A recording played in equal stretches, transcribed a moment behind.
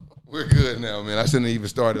We're good now, man. I shouldn't have even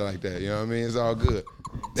started like that. You know what I mean? It's all good.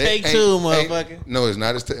 Take two, motherfucker. No, it's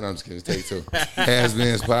not. No, I'm just kidding. It's take two. Has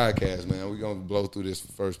Been's podcast, man. We're going to blow through this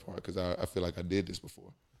first part because I feel like I did this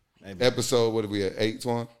before. Maybe. Episode, what are we at? 8,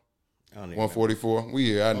 Twan? 144? We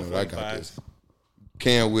here. I know I got this.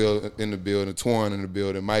 Cam Will in the building. Twan in the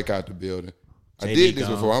building. Mike out the building. I did this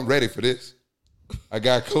before. I'm ready for this. I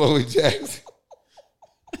got Chloe Jackson.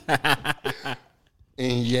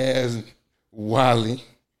 And Yaz Wiley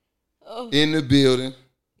in the building.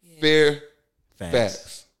 Yeah. Fair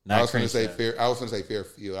facts. I was going to say fair. I was going to say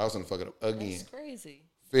Fairfield. I was going to fuck it up again. That's crazy.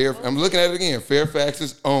 Fair. I'm looking at it again.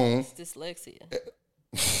 Fairfax's own. It's dyslexia.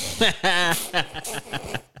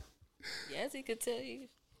 Yes, he could tell you.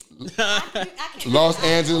 Los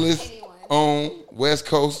Angeles own, West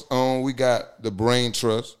Coast own. We got the brain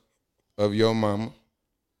trust of your mama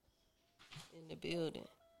in the building.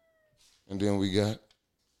 And then we got,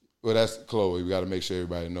 well, that's Chloe. We got to make sure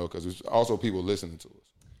everybody know because there's also people listening to us.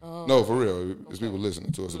 Oh, no, for real, there's people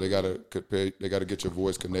listening to us, so they gotta compare. They gotta get your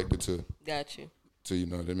voice connected to. Got you. To you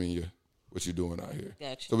know what I mean. What you're doing out here.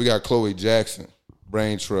 Got you. So we got Chloe Jackson,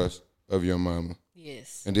 brain trust of your mama.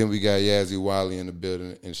 Yes. And then we got Yazzie Wiley in the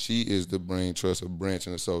building, and she is the brain trust of Branch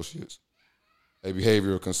and Associates, a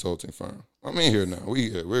behavioral consulting firm. I'm in here now. We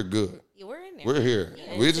here. We're good. Yeah, we're in there. We're here.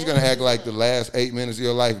 Yeah, we're just gonna act like the last 8 minutes of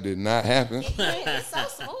your life did not happen. It's so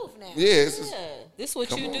smooth now. Yeah, this is what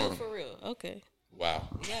you do for real. Okay. Wow.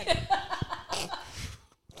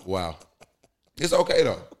 Wow. It's okay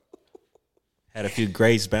though. Had a few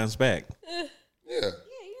grades bounce back. Yeah. Yeah, you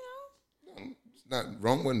know. It's not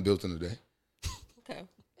Rome wasn't built in a day. Okay. It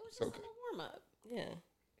was just a warm up. Yeah.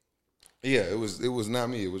 Yeah, it was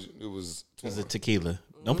not me. It was It was a tequila.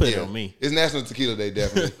 Don't put it on me. It's National Tequila Day,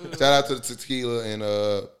 definitely. Shout out to the tequila and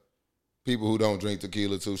people who don't drink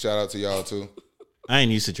tequila too. Shout out to y'all too. I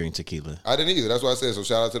ain't used to drink tequila. I didn't either. That's why I said so.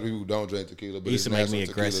 Shout out to the people who don't drink tequila. But it used to make me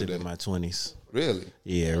aggressive in my 20s. Really?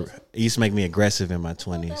 Yeah, it used to make me aggressive in my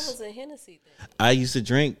 20s. That was a Hennessy thing. I used to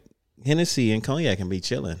drink Hennessy and cognac and be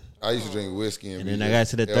chilling. I used to drink whiskey and then I got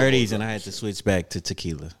to the 30s and I had to switch back to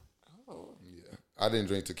tequila. Oh. Yeah, I didn't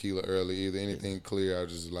drink tequila early either. Anything clear, I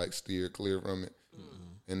just like steer clear from it.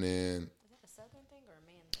 Mm-hmm. And then. Is that a Southern thing or a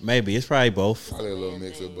man thing? Maybe it's probably both. Probably a little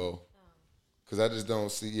mix of both. Because I just don't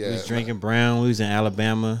see. Yeah, we was drinking brown. We was in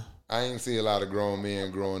Alabama. I ain't see a lot of grown men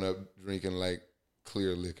growing up drinking like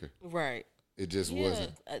clear liquor. Right. It just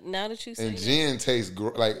wasn't. Now that you say and gin tastes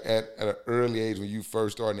like at an early age when you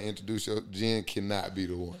first starting to introduce your gin cannot be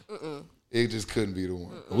the one. It just couldn't be the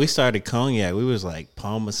one. We started cognac. We was like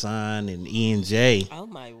Parmesan and E&J. Oh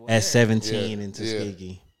my word. At 17 in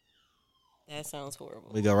Tuskegee. That sounds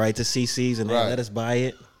horrible. We go right to CC's and they let us buy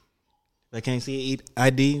it. They can't see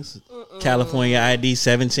IDs. California ID,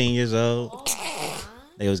 17 years old.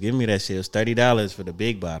 They was giving me that shit. It was $30 for the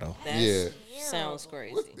big bottle. Sounds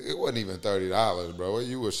crazy. It wasn't even $30, bro.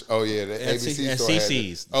 You was the ABC store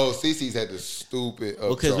CC's. CC's had the stupid.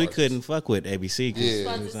 Because we couldn't fuck with ABC.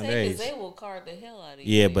 Yeah, because they will card the hell out of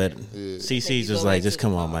you. Yeah, but CC's was like, just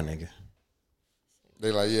come on, my nigga.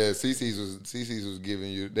 They like, CC's was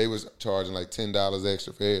giving you. They was charging like $10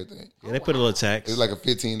 extra for everything. Yeah, they put a little tax. It was like a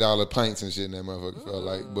 $15 pints and shit in that motherfucker. Felt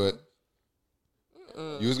like, but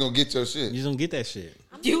you was gonna get your shit. You was gonna get that shit.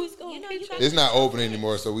 You was gonna get your It's not open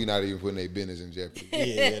anymore, so we not even putting their business in jeopardy.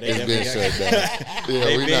 It's been shut down.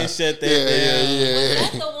 They been shut that down.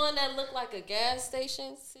 Was that the one that looked like a gas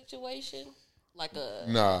station situation? Like a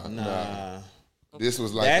Nah. This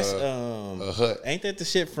was like that's a hut. Ain't that the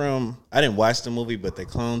shit from? I didn't watch the movie, but they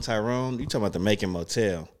clone Tyrone. You talking about the Macon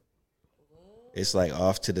Motel? It's like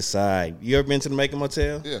off to the side. You ever been to the Macon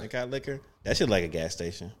Motel? Yeah. They got liquor. That shit like a gas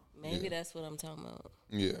station. Maybe that's what I'm talking about.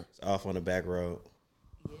 Yeah. It's off on the back road.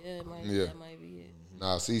 Yeah, that might be it.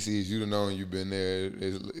 Nah, CC's, you'd have known you've been there.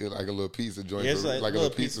 It's like a little pizza joint. Yeah, it's like a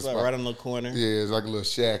little pizza spot right on the corner. Yeah, it's like a little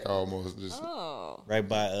shack almost. Just right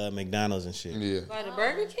by McDonald's and shit. Yeah. By the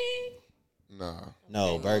Burger King? Nah.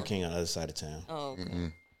 No, Burger King on the other side of town. Oh,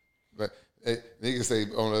 okay. But niggas say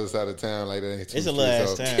on the other side of town like that ain't too. It's a little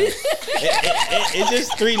ass town. It's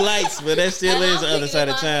just 3 lights, but that still is the other side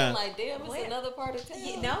of town. Like, damn, it's another part of town.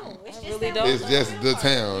 No, it's just really don't. It's just the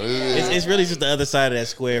town. It's really just the other side of that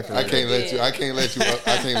square. I can't let you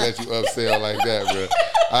upsell like that, bro.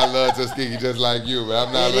 I love Tuskegee just like you, but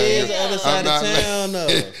I'm not letting you. The other side of town,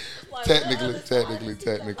 though. Technically.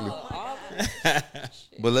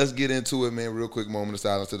 But let's get into it, man. Real quick moment of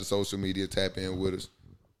silence to the social media. Tap in with us.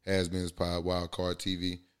 Has Been's Pod, Wildcard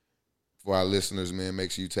TV. For our listeners, man,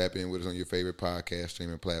 make sure you tap in with us on your favorite podcast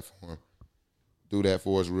streaming platform. Do that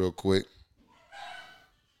for us real quick.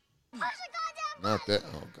 Not that.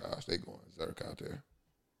 Oh, gosh. They going berserk out there.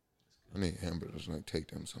 I need hamburgers. Like, take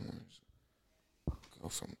them somewhere. Go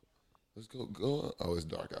somewhere. Let's go. Oh, it's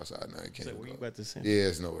dark outside now. I can't So where you go. about to say? Yeah,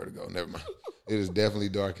 it's nowhere to go. Never mind. It is definitely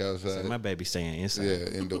dark outside. So my baby staying inside. Yeah,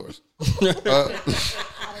 indoors.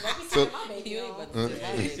 So,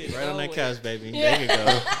 Right on that couch, baby. There you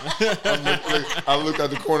go. I looked out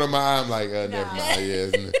the corner of my eye. I'm like, never mind. Yeah,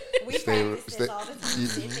 we practice this all the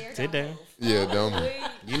time. Sit down. Yeah, don't move.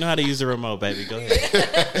 You know how to use the remote, baby. Go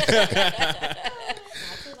ahead.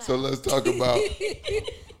 So let's talk about.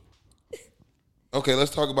 Okay,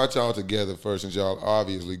 let's talk about y'all together first, since y'all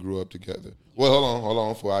obviously grew up together. Well, hold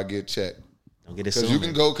on, before I get checked. Don't get it. Because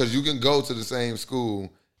you can go to the same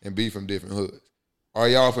school and be from different hoods. Are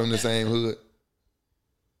y'all from the same hood?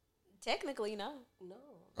 Technically, no.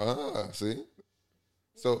 See.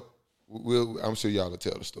 So I'm sure y'all will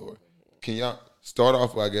tell the story. Can y'all start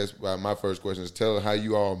off? I guess by my first question is tell how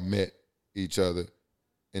you all met each other,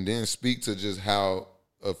 and then speak to just how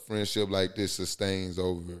a friendship like this sustains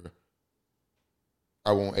over.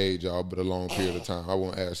 I won't age y'all, but a long period of time. I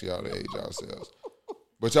won't ask y'all to age yourselves.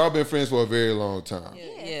 But y'all been friends for a very long time.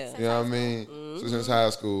 Yeah. You know what I mean? So since high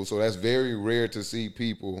school. So that's very rare to see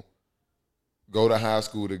people go to high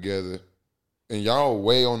school together. And y'all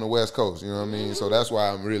way on the West Coast, you know what I mean? So that's why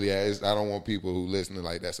I'm really I don't want people who listening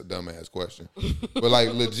like that's a dumbass question. But like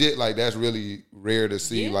legit, like that's really rare to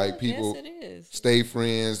see. Like people stay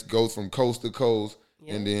friends, go from coast to coast.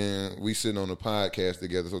 And then we sitting on a podcast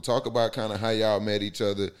together. So talk about kind of how y'all met each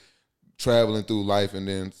other, traveling through life, and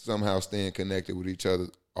then somehow staying connected with each other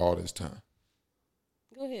all this time.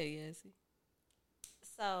 Go ahead, Yassie.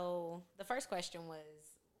 So the first question was,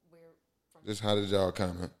 where from? Just how did y'all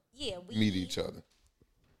kind of meet each other?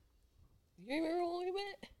 You remember when we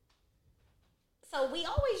met? So we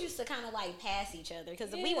always used to kind of like pass each other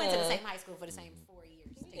because we went to the same high school for the same 4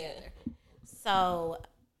 years together. So.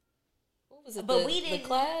 Was it but we didn't. The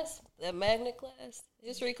class, that magnet class,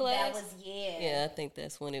 history class. That was Yeah, I think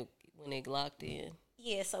that's when it locked in.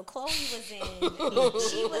 Yeah, so Chloe was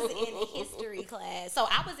she was in history class. So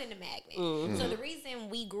I was in the magnet. Mm-hmm. So the reason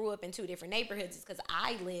we grew up in two different neighborhoods is because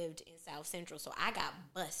I lived in South Central, so I got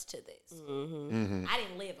bused to this. Mm-hmm. Mm-hmm. I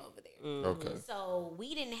didn't live over there. Mm-hmm. Okay. So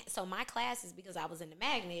we didn't. So my classes, because I was in the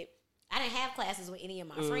magnet, I didn't have classes with any of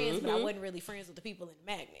my friends, but I wasn't really friends with the people in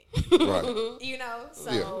the magnet. Right. You know,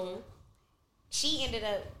 so. She ended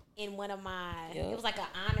up in one of my, it was like an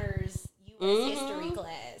honors U.S. history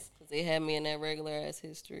class. Because they had me in that regular ass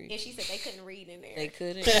history. And she said they couldn't read in there. They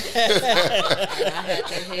couldn't. And I had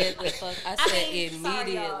to head the fuck, I said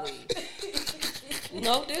immediately. Sorry,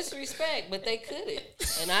 no disrespect, but they couldn't.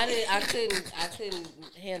 And I couldn't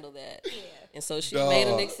handle that. Yeah. And so she made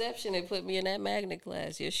an exception and put me in that magnet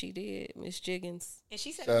class. Yes, she did, Miss Jiggins. And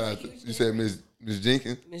she said, you said Miss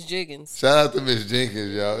Jenkins? Miss Jiggins. Shout out to Miss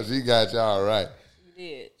Jenkins, y'all. She got y'all right. She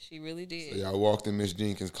did. She really did. So y'all walked in Miss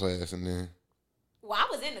Jenkins' class and then. Well, I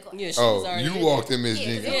was in the class. Yeah, she was already you walked in Miss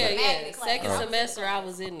Jenkins' class. Yeah. Second semester, I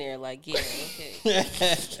was in there. Like, yeah, okay.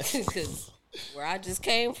 Because where I just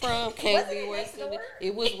came from can't be worse than it.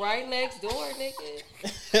 It was right next door,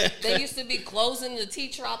 nigga. They used to be closing the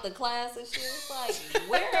teacher out the class and shit. It's like,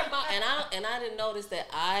 where am I? And I didn't notice that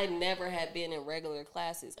I never had been in regular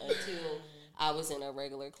classes until I was in a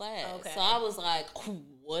regular class. Okay. So I was like,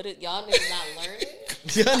 what? Y'all niggas not learning?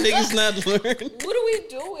 Y'all niggas not learning? What are we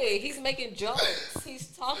doing? He's making jokes. He's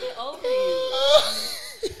talking over you.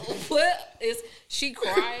 What is she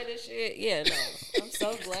crying and shit? Yeah, no. I'm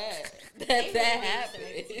so glad that happened.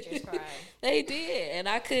 They did, and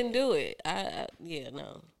I couldn't do it. Yeah,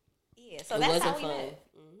 no. Yeah, so that's how we met.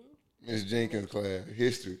 Miss Jenkins' class,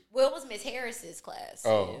 history. Well, it was Miss Harris's class.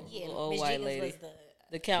 Oh, yeah, old Miss white Jenkins lady. was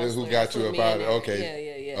the counselor. Who got you up out of it?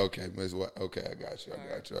 Okay, yeah. Okay, Miss White. Okay, I got you.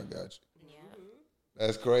 Yeah,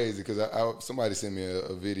 that's crazy because somebody sent me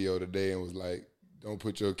a video today and was like, "Don't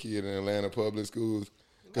put your kid in Atlanta public schools."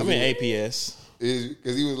 I'm in APS.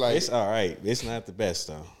 Because he was like, it's all right. It's not the best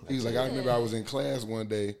though. He was like, I remember I was in class one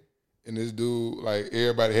day, and this dude, like,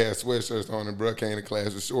 everybody had sweatshirts on, and bruh came to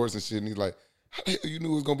class with shorts and shit. And he's like, how the hell you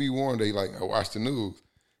knew it was gonna be warm? They like, I watched the news.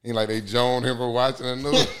 And like, they joned him for watching the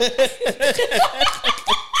news.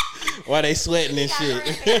 Why they sweating and shit?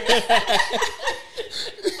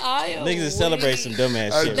 Niggas will celebrate some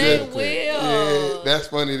dumbass shit. They will. Yeah, that's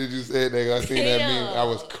funny that you said that. I seen that meme. I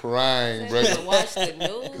was crying, bro. Watch the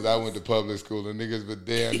news. Because I went to public school and niggas were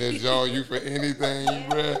damn near jawing you for anything,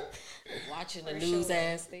 bro. Watching the news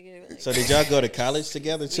ass nigga. So did y'all go to college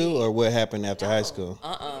together too, or what happened after high school?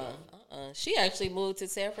 She actually moved to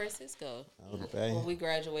San Francisco okay. when we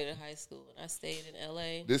graduated high school, and I stayed in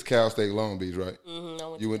LA. This Cal State Long Beach, right?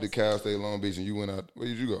 Mm-hmm. You went to Cal State Long Beach, and you went out. Where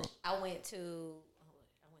did you go? I went to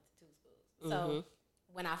two schools. So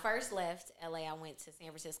when I first left LA, I went to San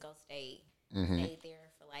Francisco State. Mm-hmm. Stayed there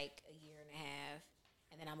for like a year and a half,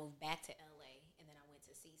 and then I moved back to LA, and then I went to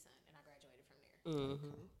CSUN, and I graduated from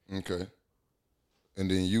there. Okay.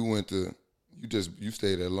 And then you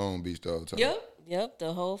stayed at Long Beach the whole time. Yep.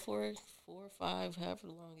 The whole 4 or 5, however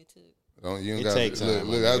long it took. You ain't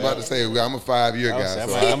look, I was about to say I'm a 5-year guy.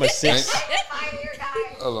 So I'm a 6. 5-year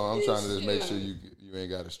guy. Hold on, I'm trying to just make sure you ain't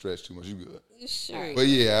got to stretch too much. You good? Sure. But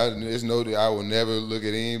yeah, it's noted. I will never look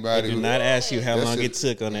at anybody. I do not ask you how long it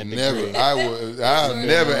took on that degree. I'll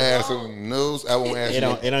never ask them. No, I won't ask you.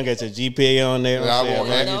 It don't get your GPA on there.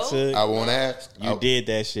 I won't ask. You did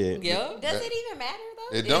that shit. Yep. Does it even matter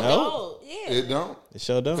though? It don't. No. Yeah. It don't. It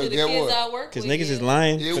sure don't. To the Get kids what? I work Because with, niggas is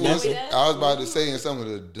lying. I was about to say, and some of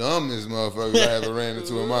the dumbest motherfuckers I ever ran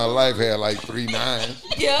into in my life had like 3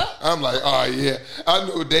 9s. Yep. I'm like, oh yeah. I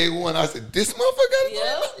knew day one. I said, this motherfucker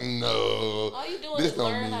got Yep. No. All you doing This is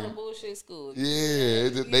don't learn how to mean- bullshit school. Yeah,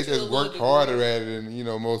 they just work harder at it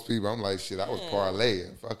than most people. I'm like, shit, I was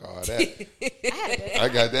parlaying. Fuck all that. I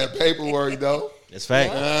got that paperwork though. That's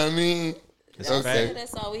fact. You know what I mean? Okay.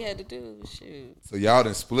 That's all we had to do. Shoot. So y'all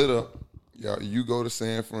done split up. You go to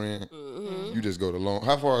San Fran. Mm-hmm. You just go to Long.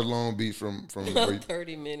 How far is Long Beach from where you,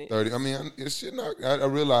 30 minutes. 30. I mean, it's shit not. I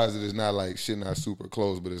realize that it's not like shit not super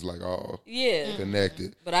close, but it's like all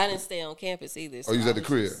connected. But I didn't stay on campus either. So you was at the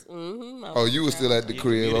crib. Mm-hmm. You were still at the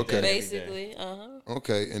crib. Okay. Basically,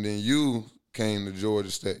 Okay, and then you came to Georgia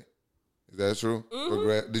State. Is that true?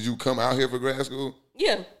 Mm-hmm. Did you come out here for grad school?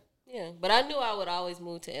 Yeah. But I knew I would always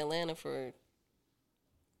move to Atlanta for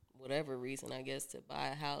whatever reason, I guess, to buy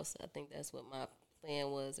a house. I think that's what my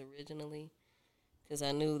plan was originally, because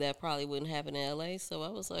I knew that probably wouldn't happen in LA. So I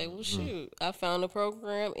was like, well, shoot. I found a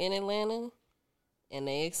program in Atlanta, and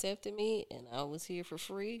they accepted me, and I was here for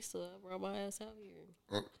free, so I brought my ass out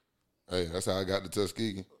here. Hey, that's how I got to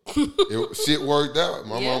Tuskegee. Shit worked out.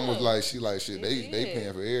 My mom was like, shit, they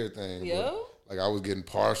paying for everything. Yeah. Like, I was getting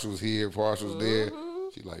partials here, partials there.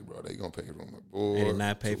 She like, bro, they gonna pay for my board. They did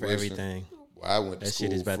not pay for tuition. everything. Well, I went to That school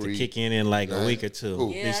shit is about free. to kick in like a week or two.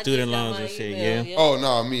 Cool. Yeah, These I student just got loans my and shit, email, yeah. Oh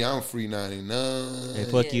no, me, I'm free 99. Hey,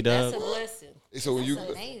 fuck you, dog. That's a blessing. So when That's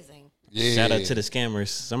amazing. yeah, Shout out to the scammers.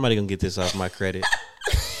 Somebody gonna get this off my credit.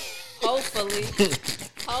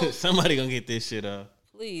 Hopefully. Somebody gonna get this shit off.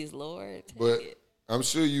 Please, Lord. Take But it. I'm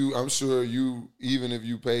sure you, even if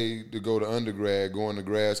you paid to go to undergrad, going to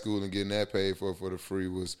grad school and getting that paid for the free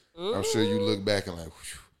was, I'm sure you look back and like,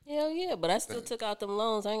 whew, Hell yeah, but I still took out them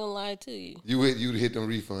loans. I ain't gonna lie to you. you'd hit them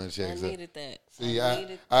refund checks. I needed that. See,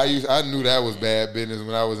 I knew that was bad business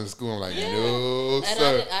when I was in school. I'm like, no, And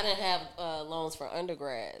sir. I didn't have loans for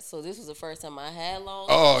undergrad, so this was the first time I had loans.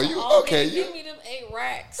 Oh, So, you okay? Give me them 8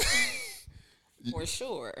 racks for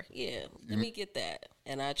sure. Yeah, let me get that.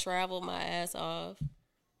 And I traveled my ass off.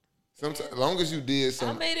 Sometimes, as long as you did I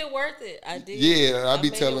something. made it worth it. I did. Yeah, I be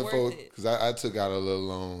made it telling worth folks it. because I took out a little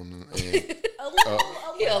loan. And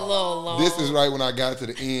Yeah, a little loan. this is right when I got to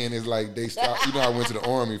the end. It's like they stopped. I went to the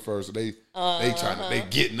army first, so they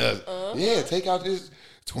getting us. Yeah, take out this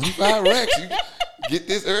 25 racks. You get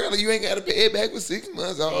this early. You ain't got to pay it back for 6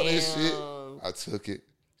 months. All this shit. I took it.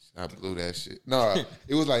 I blew that shit. No,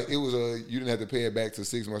 it was you didn't have to pay it back till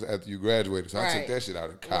 6 months after you graduated. So I took that shit out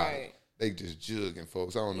of college. Right. They just jugging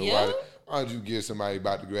folks. I don't know why'd you give somebody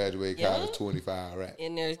about to graduate college 25 racks?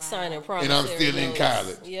 And they're signing promise. And I'm still in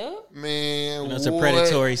college. Yeah. Man, That's a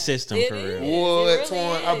predatory system for It real. is. What, It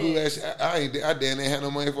really Twan? I blew that is. shit. I damn near had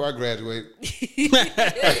no money before I graduated.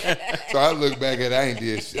 So I look back at it, I ain't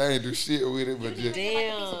do shit with it, but just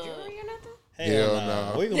Damn. Jewelry or nothing? Hell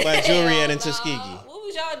no. no. Where you gonna buy jewelry at in Hell Tuskegee? nah. What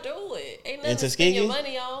was y'all doing? Ain't In nothing to spend Tuskegee? your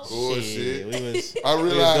money on. Bullshit. We was I going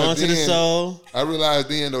realized to the then. soul. I realized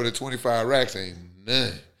then though that 25 racks ain't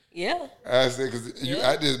none. Yeah. I said because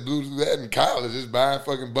I just blew through that in college, just buying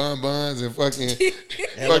fucking bonbons and fucking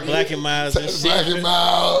Hella Black and Miles and Black shit. and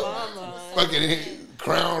Miles, fucking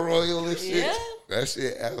Crown Royal and shit. Yeah. That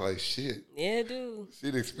shit, I was like, shit. Yeah, dude.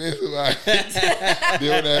 Shit expensive. Then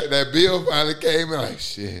when that bill finally came in, like,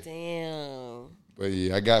 shit. Damn. But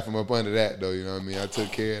yeah, I got from up under that though, you know what I mean? I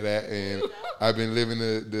took care of that and I've been living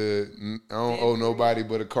the I don't owe nobody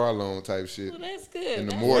but a car loan type shit. Well, that's good. And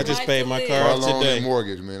the That's mortgage. I just paid my life to car Car live. off loan today. and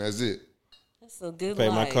mortgage, man. That's it. That's a good Paid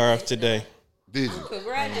my life. car off today. Did you?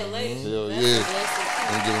 Congratulations. Hell That's yeah. a blessing,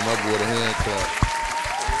 too. I'm giving my boy the hand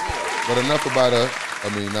clap. But enough about us.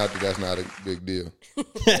 I mean, not that that's not a big deal. We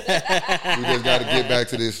just got to get back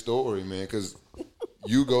to this story, man, because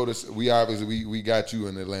you go to, we got you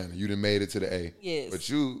in Atlanta. You done made it to the A. Yes. But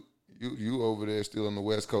you over there still on the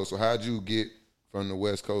West Coast. So how'd you get from the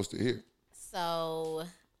West Coast to here? So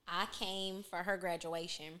I came for her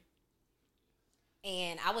graduation.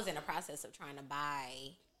 And I was in the process of trying to buy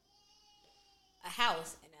a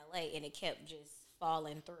house in LA, and it kept just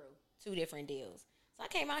falling through 2 different deals. So I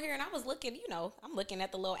came out here and I was looking, I'm looking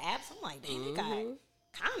at the little apps. I'm like, damn, they got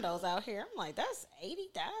condos out here. I'm like, that's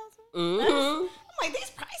 $80,000. I'm like,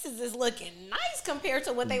 these prices is looking nice compared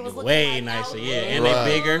to what they was looking way like nicer, out yeah, there. and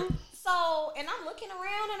they bigger. So, and I'm looking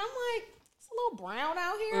around and I'm like, it's a little brown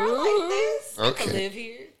out here. I like this. I can live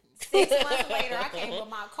here. 6 months later, I came with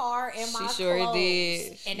my car and my She sure clothes.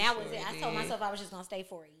 did. And that was it. I told myself I was just going to stay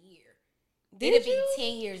for a year. Did It'd you? be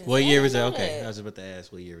 10 years. What year was that? that. Okay, I was about to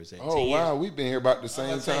ask what year was that. Oh, wow. We've been here about the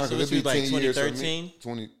same time. So It'd be like 10 years. 2013?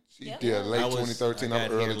 20, Yep. yeah, late I 2013. got I'm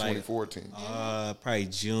here early like, 2014. Probably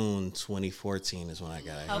June 2014 is when I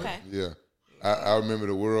got here. Okay. Yeah. I remember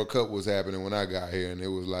the World Cup was happening when I got here, and it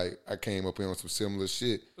was like I came up here on some similar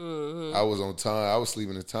shit. I was on time. I was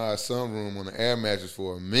sleeping in Ty's sunroom on the air mattress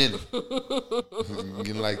for a minute,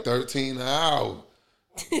 getting like 13 an hour.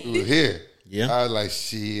 It was here. Yeah. I was like,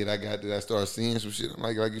 shit. I started seeing some shit. I'm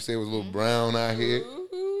like you said, it was a little brown out here.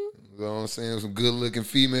 You know what I'm saying? Some good looking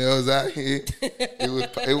females out here.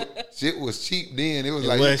 Shit was cheap then. It was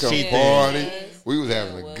like you come party. We was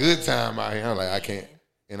having a good time out here. I'm like, I can't.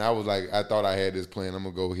 And I was like, I thought I had this plan. I'm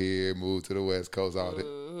gonna go here, move to the West Coast, all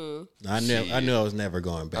that. I knew I was never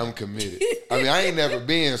going back. I'm committed. I mean, I ain't never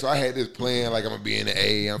been, so I had this plan. Like I'm gonna be in the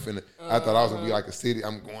A. I thought I was gonna be like a city.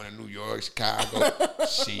 I'm going to New York, Chicago.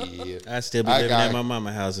 Shit. I'd still be living at my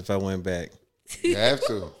mama's house if I went back. You have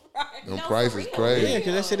to. Them prices crazy. Yeah,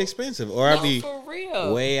 because that shit expensive. Or I'd be for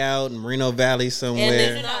real. way out in Reno Valley somewhere.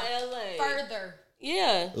 And it's not LA. Further.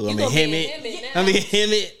 Yeah. Ooh, I'm in Hemet. I'm in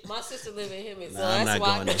Hemet. My sister live in Hemet, so I'm that's not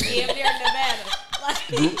why going I there. Yeah, they're in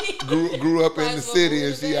Nevada. Grew up in the city,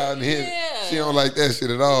 and she out in here. Yeah. She don't like that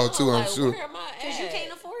shit at all, too. I'm like, sure. Where am I Because you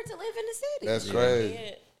can't afford to live in the city. That's crazy.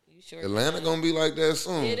 Yeah, you sure Atlanta gonna be like that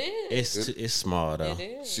soon. It is. It's small though. It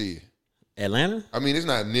is. Shit. Atlanta? I mean, it's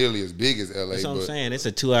not nearly as big as LA, That's what I'm but saying. It's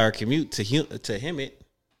a 2-hour commute to Hemet.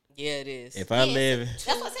 Yeah, it is. If I live That's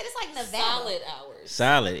what I said. It's like Nevada. Solid hours.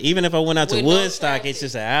 solid, even if I went out to With no Woodstock, traffic. it's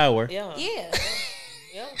just an hour. Yeah. Yeah.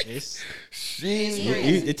 Yeah. It's shit.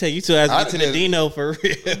 it take you 2 hours to I get to the just- Dino for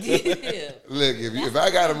real. Yeah. Look, if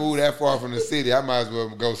I gotta move that far from the city, I might as well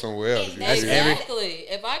go somewhere else. That's Yeah. every- Exactly.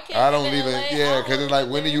 If I can't, I don't get to even, LA, yeah, because it's like,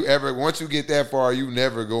 when do you ever, once you get that far, you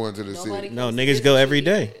never go into the Nobody city. No, comes niggas visit go you. every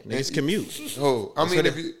day. Niggas commute. Oh, I mean,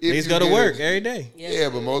 if Niggas you go to get work a- every day. Yeah,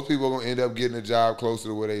 but most people are gonna end up getting a job closer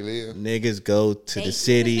to where they live. Niggas go to the They-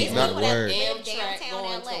 city they and people that work. live Amtrak downtown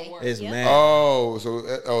going LA. to work. It's Yep. mad.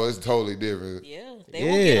 Oh, it's totally different. Yeah. They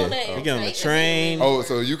won't get on that. You get on the Amtrak. train. Oh,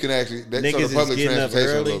 so you can actually, so Niggas the is public getting up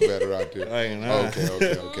transportation a early. little better out there. Like,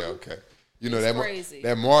 nah. Okay. You know It's that crazy.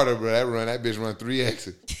 that MARTA, bro, that bitch run 3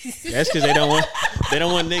 exits. That's because they don't want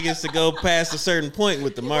niggas to go past a certain point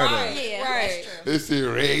with the MARTA. Yeah, Right. that's true. This shit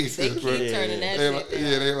racist, They keep bro. turning that They shit like, down.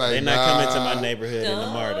 yeah, they like, They're not coming to nah. my neighborhood in the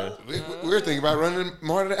MARTA. We're thinking about running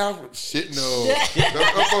MARTA to Alpha. Shit, no.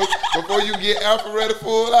 before you get Alpharetta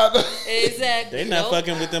full out there. Exactly. They not Nope.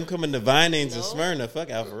 fucking with them coming to Vinings and Smyrna. Fuck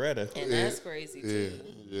Alpharetta. And that's crazy Yeah, too.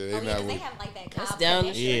 yeah, they Oh, yeah, not 'cause they with. have like that That's Cobb down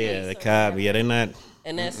the connection. Yeah, the So- Cobb. Yeah, they not.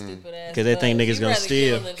 And that stupid ass. 'Cause they think bus. niggas You gonna rather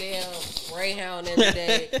steal. Get on the damn Greyhound every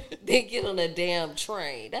day than get on a damn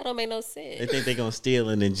train. That don't make no sense. They think they gonna steal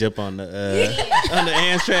and then jump on the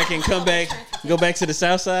Amtrak and go back to the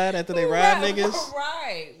South Side after they rob niggas.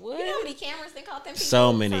 Right. What? You know how many cameras they caught them people?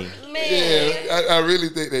 So many. Man. Yeah, I really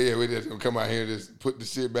think that, yeah, we just gonna come out here and just put the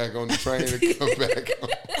shit back on the train and come back on.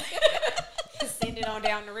 Send it on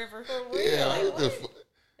down the river. Yeah, what the fuck?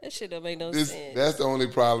 That shit don't make no This, sense. that's the only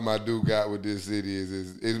problem I do got with this city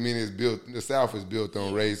is I mean, it's built, the South is built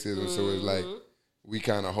on racism, so it's like we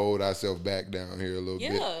kind of hold ourselves back down here a little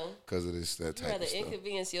bit Yeah. because of this that You type rather of stuff.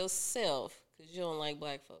 inconvenience yourself because you don't like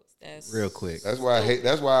black folks. That's Real quick. That's why I hate.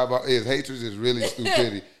 That's why hatred is really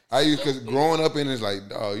stupidity. Because growing up in it's like,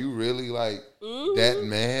 oh, you really like that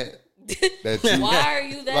mad that you Why are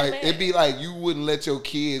you that like? mad? It'd be like you wouldn't let your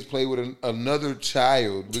kids play with another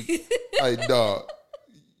child. Like, dog,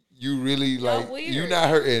 you really like weird. you not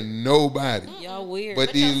hurting nobody. Y'all weird.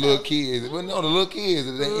 But these little kids, well, no, the little kids,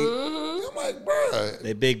 they, I'm like, bruh.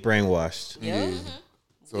 They big brainwashed. Yeah.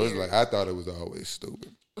 So it's like I thought it was always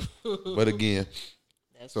stupid. But again,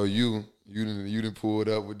 so you didn't pull it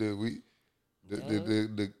up with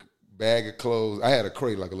the bag of clothes. I had a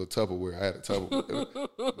crate like a little Tupperware. I had a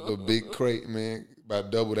Tupperware, a big crate, man,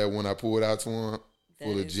 about double that one I pulled out to him,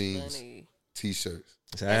 full of is jeans, funny. t-shirts,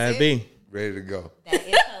 That's how it be. ready to go. That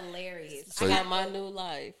is hilarious. I got my new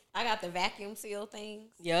life. I got the vacuum seal things.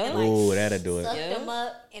 Yeah. And, like, Ooh, that'll do it. sucked Yeah. them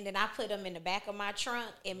up, and then I put them in the back of my trunk.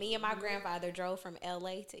 And me and my grandfather drove from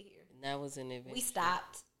LA to here. And that was an event. We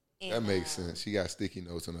stopped And, that makes sense. She got sticky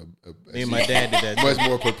notes on her. Me and my dad did that. Much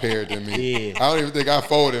more prepared than me. Yeah. I don't even think I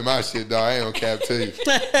folded my shit, dog. I ain't on cap to you.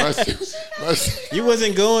 My shit. You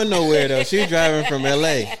wasn't going nowhere though. She was driving from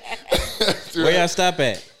LA. Where y'all stop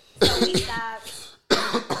at? So we stopped.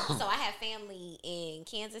 So I have family in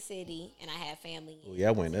Kansas City, and I have family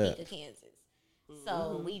in went up. Topeka, Kansas.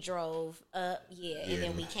 So we drove up, and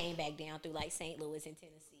then we came back down through like St. Louis and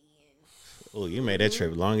Tennessee. Oh, you made that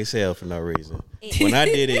trip long as hell for no reason. When I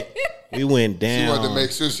did it, we went down. She wanted to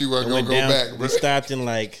make sure she wasn't going to go back. We stopped in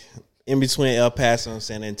like in between El Paso and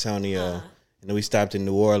San Antonio. And then we stopped in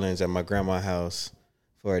New Orleans at my grandma's house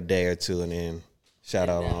for a day or two, and then shot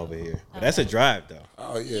out on over here. But that's a drive, though.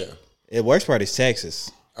 Oh, yeah. The worst part is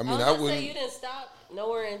Texas. I mean, I wouldn't say you didn't stop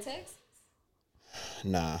nowhere in Texas.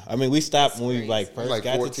 Nah, I mean we stopped when we like first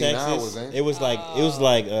got to Texas. Hours, it was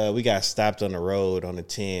like we got stopped on the road on the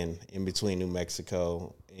 10 in between New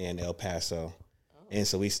Mexico and El Paso, and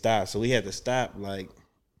so we stopped. So we had to stop like,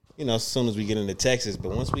 as soon as we get into Texas.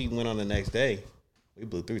 But once we went on the next day, we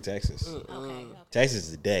blew through Texas. Okay. Texas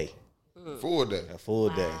is a day, full day, a full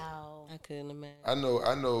day. I couldn't imagine.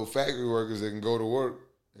 I know factory workers that can go to work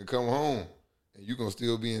and come home, and you gonna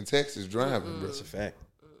still be in Texas driving, bro. That's a fact.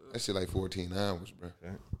 That shit like 14 hours, bro.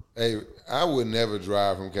 Hey, I would never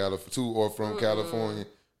drive from California,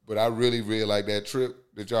 but I really like that trip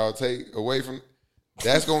that y'all take away from.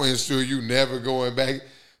 That's going to ensure you never going back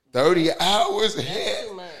 30 hours ahead.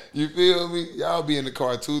 You feel me? Y'all be in the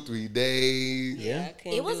car 2-3 days. Yeah.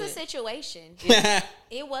 It was a situation.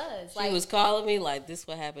 It was. She was calling me like, this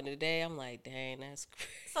what happened today. I'm like, dang, that's crazy.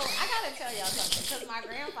 So I got to tell y'all something, because my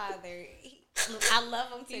grandfather, I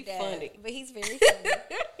love him to death, funny. But he's very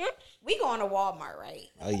funny. We going to Walmart, right?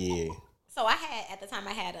 Oh, yeah. So at the time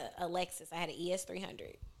I had a Lexus. I had an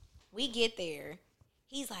ES300. We get there.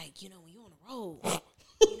 He's like, when you're on the road,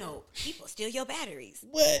 people steal your batteries.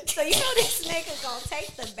 What? So this nigga gonna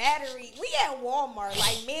take the battery. We at Walmart,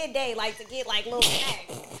 like midday, like to get like little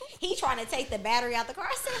snacks. He trying to take the battery out the car.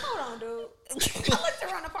 I said, hold on, dude. I looked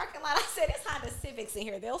around the parking lot. I said, it's Honda Civics in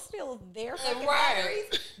here. They'll steal their fucking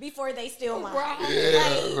batteries before they steal mine.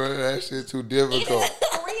 Yeah, bro, that shit too difficult.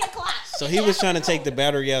 It's 3:00. So he was trying to take the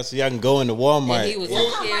battery out so y'all can go into Walmart. And he was there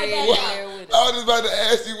with him. I was just about to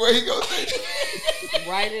ask you where he gonna take it.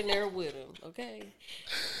 Right in there with him, okay?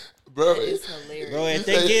 Bro, it's hilarious. Bro, if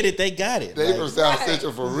they get it, they got it. They from South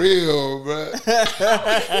Central for real, bro. Yo,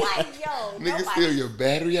 niggas steal your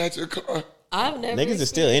battery out your car. I've never. Niggas will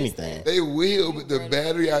steal anything. They will, but the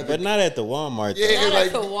battery out. But not at the Walmart. Yeah, not like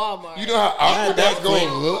at the Walmart. You know how awkward that's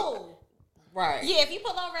gonna look. Right. Yeah, if you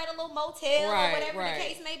pull over at a little motel or whatever the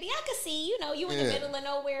case may be, I could see. You in the middle of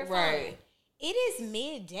nowhere. Right. It is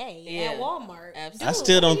midday at Walmart. Absolutely. I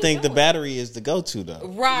still don't think the battery is the go-to though.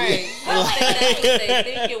 Right. I think that's what they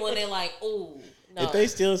thinking when they're like, ooh. No. If they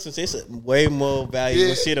steal some, it's way more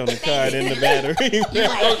valuable shit on the car than the battery. You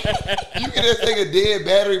can just take a dead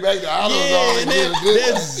battery back to AutoZone and get a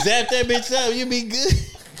good. Zap that bitch up, you be good.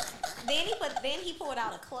 Then he pulled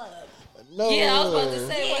out a club. No. Yeah, I was about to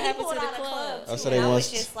say what happened to the club. Oh, so they was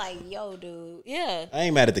just like, yo, dude. Yeah. I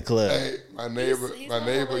ain't mad at the club. Hey, my neighbor, you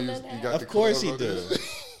got of the course club he does.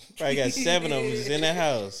 Probably got 7 of them just in the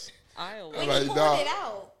house. When he pulled it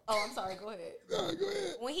out. Oh, I'm sorry. Go ahead. Go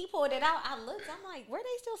ahead. When he pulled it out, I looked. I'm like, where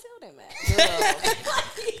they still sell them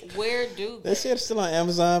at? Where do they? That shit still on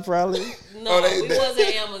Amazon, probably. No, we wasn't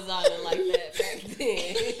Amazoning like that back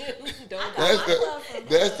then.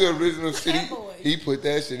 That's the original shit. He put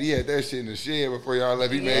that shit. He had that shit in the shed before y'all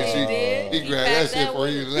left. He made sure he grabbed that shit before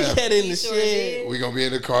he left. He had it in the shed. We gonna be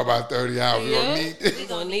in the car about 30 hours. We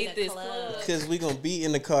gonna need this club. Because we gonna be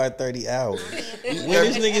in the car 30 hours. When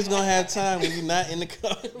this nigga's gonna have time when you're not in the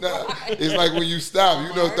car? Nah, it's like when you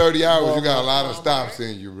stop. 30 hours, you got a lot of stops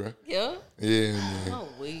in you, bro. Yeah? Yeah, man. Oh,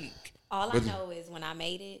 weak. All I know is when I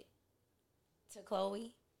made it to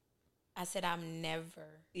Chloe, I said I'm never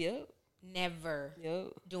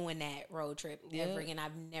doing that road trip ever again.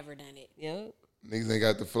 I've never done it. Yep. Niggas ain't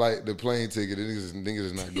got the plane ticket. Niggas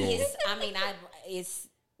is not going.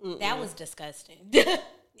 That was disgusting.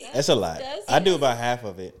 That's a lot. I do about half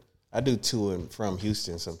of it. I do to and from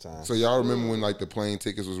Houston sometimes. So y'all remember when like the plane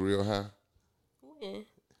tickets was real high? When?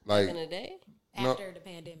 Like in the day? After the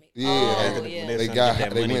pandemic. Yeah.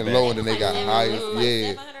 They went low and then they got higher.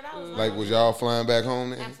 Yeah. Like was y'all flying back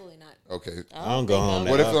home then? Absolutely not. Okay. I don't go home.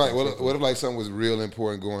 What if like something was real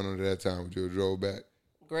important going on at that time? Would you have drove back?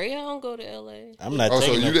 Greyhound go to LA. I'm not so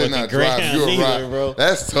taking you no did not drive. Greyhound You were either, bro.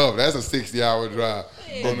 That's tough. That's a 60-hour drive.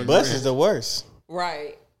 The bus is the worst.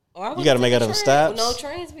 Right. You got to make out them stops. No,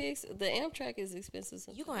 trains the Amtrak is expensive.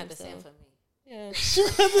 You gonna have to send for me. Yeah. She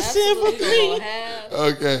rather send for me.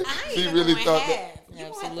 Okay. She really thought that.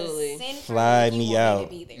 Absolutely. Fly me out.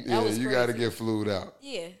 Yeah, you got to get flued out.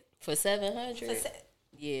 Yeah. For 700.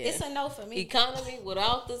 Yeah. It's a no for me. Economy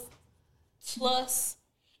without the plus.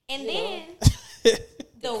 And then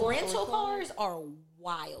the rental cars are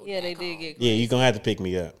wild. Yeah, they did get crazy. Yeah, you're going to have to pick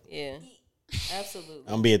me up. Yeah. Absolutely.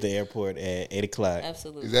 I'm be at the airport at 8 o'clock.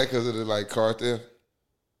 Absolutely. Is that because of the like car theft?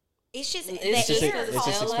 It's just expensive.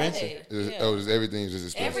 Everything's just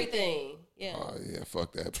expensive. Everything. Yeah. Oh yeah,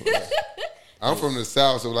 fuck that place. I'm from the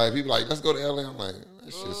South, so like people like, let's go to LA. I'm like,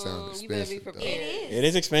 that shit sounds expensive. You better be prepared. It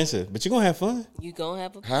is expensive, but you're gonna have fun. You gonna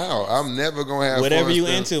have a How? I'm never gonna have whatever fun you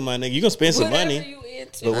into, my nigga. You gonna spend some money.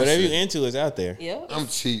 But whatever you into is out there. Yeah. I'm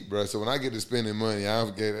cheap, bro. So when I get to spending money, I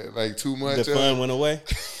don't get like too much. The fun went away.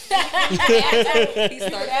 He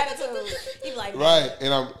started attitude. He like right,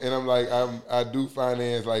 and I'm like I do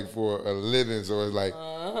finance like for a living, so it's like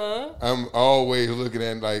I'm always looking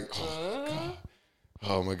at like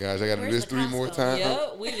oh my gosh, I got to do this 3 more times.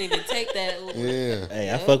 Yeah, we didn't even take that. Yeah.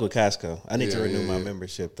 Hey, I fuck with Costco. I need to renew my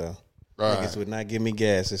membership though. Right. Niggas would not give me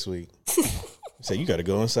gas this week. So you got to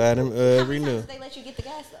go inside and renew. They let you get the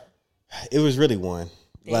gas though. It was really one.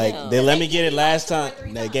 Damn. Like they let me get it last time.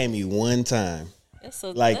 They gave me one time.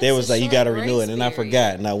 Like they was like you got to renew it, and I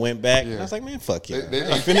forgot, and I went back, and I was like, man, fuck you.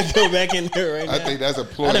 I'm finna go back in there right now. I think that's a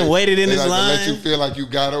ploy. I done waited in this line. Let you feel like you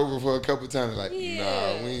got over for a couple times. Like, nah, we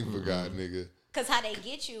ain't forgot, nigga. Because how they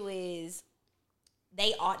get you is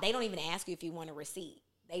they don't even ask you if you want a receipt.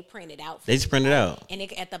 They print it out. They just print it out, and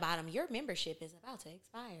at the bottom, your membership is about to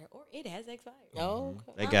expire, or it has expired. Oh,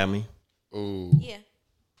 they got me. Oh, yeah.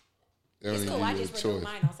 It's cool. I just renewed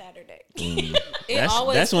mine on Saturday.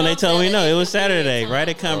 That's when they told me no. It was Saturday, right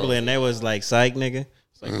at Cumberland. They was like, "Psych, nigga."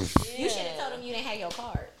 Like, you should have told them you didn't have your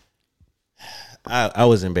card. I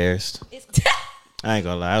was embarrassed. I ain't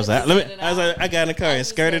gonna lie. I was like, I got in the car and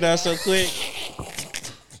skirted out so quick.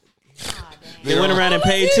 They went around and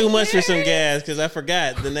paid too much for some gas because I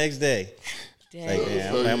forgot the next day. Like,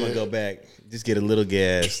 damn, I'm gonna go back. Just get a little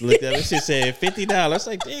gas. Looked up, it shit said $50. I was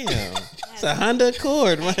like, damn, it's a Honda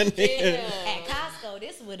Accord, my nigga. At Costco,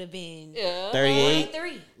 this would have been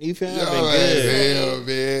 38. You feel me? Hell,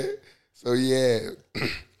 man. So yeah,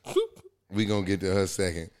 we gonna get to her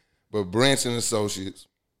second. But Branson Associates,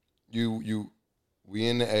 we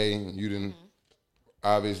in the A. You didn't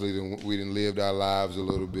obviously we didn't lived our lives a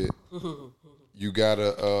little bit. You got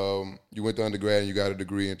you went to undergrad and you got a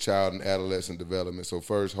degree in child and adolescent development. So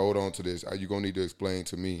first, hold on to this. You're going to need to explain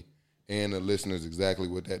to me and the listeners exactly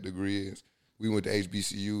what that degree is. We went to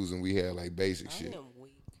HBCUs and we had like basic shit.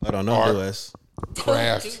 I don't know who us.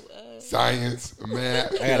 Crafts, science,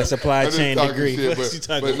 math. I got a supply chain degree. Shit,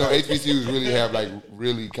 but no, HBCUs really have like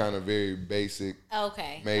really kind of very basic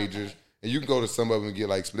majors. Okay. And you can go to some of them and get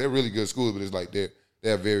like, they're really good schools, but it's like they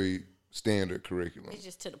have very standard curriculum. It's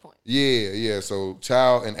just to the point. Yeah. So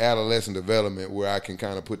child and adolescent development, where I can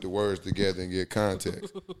kind of put the words together and get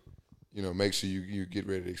context. Make sure you get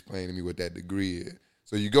ready to explain to me what that degree is.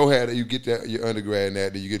 So you go ahead, you get your undergrad in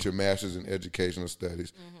that, then you get your master's in educational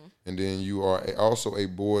studies, and then you are also a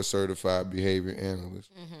board certified behavior analyst.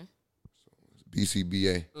 So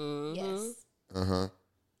BCBA. Yes.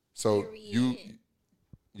 So period.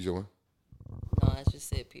 you doing? No, I just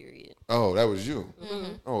said period. Oh, that was you.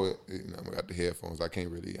 Oh, I got the headphones. I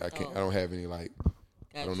don't have any like.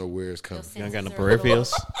 I don't know where it's coming. You don't got no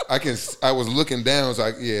peripherals. I was looking down, so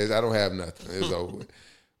I don't have nothing. It's over.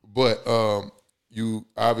 But you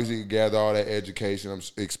obviously gather all that education,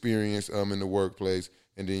 experience in the workplace,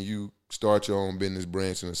 and then you start your own business,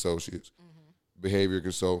 Branson Associates, behavior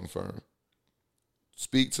consulting firm.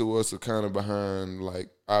 Speak to us kind of behind, like,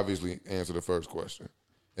 obviously answer the first question.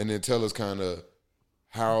 And then tell us kind of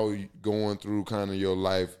how going through kind of your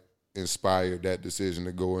life inspired that decision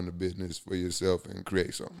to go into business for yourself and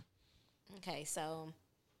create something. Okay, so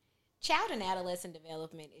child and adolescent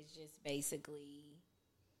development is just basically,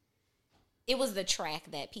 it was the track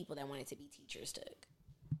that people that wanted to be teachers took.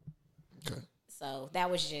 Okay. So that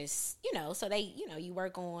was just, so they, you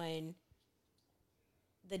work on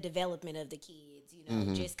the development of the kids,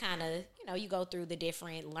 just kind of, you go through the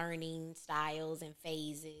different learning styles and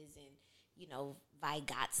phases and,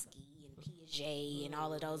 Vygotsky and Piaget and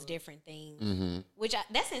all of those different things, which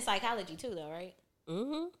that's in psychology too, though, right?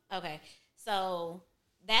 Okay. So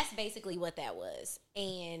that's basically what that was.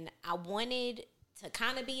 And I wanted to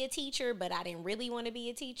kind of be a teacher, but I didn't really want to be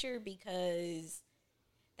a teacher because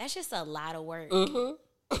that's just a lot of work for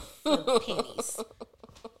pennies.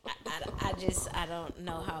 I don't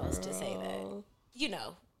know how else to say that.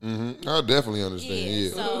 I definitely understand. Yeah.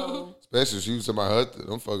 So, especially she was talking about her,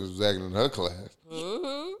 them fuckers was acting in her class.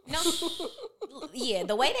 No, yeah,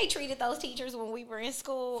 the way they treated those teachers when we were in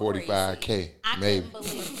school. $45K, maybe.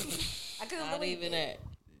 I couldn't Not believe even it.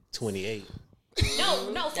 that. 28.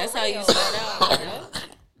 No, that's how you start out. Yeah.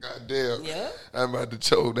 God damn. Yeah. I'm about to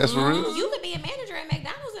choke. That's for real? You could be a manager at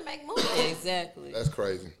McDonald's and make money. Exactly. That's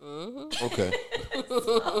crazy. Okay.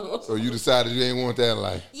 So you decided you ain't want that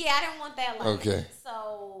life. Yeah, I didn't want that life. Okay.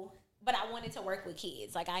 So, but I wanted to work with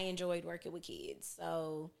kids. Like, I enjoyed working with kids.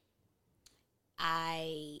 So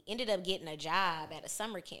I ended up getting a job at a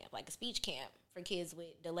summer camp, like a speech camp for kids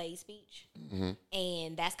with delayed speech. Mm-hmm.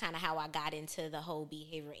 And that's kind of how I got into the whole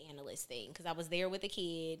behavior analyst thing, because I was there with a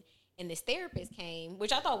kid. And this therapist came,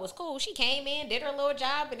 which I thought was cool. She came in, did her little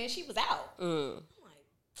job, and then she was out. I'm like,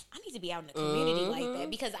 I need to be out in the community like that,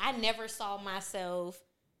 because I never saw myself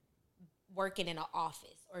working in an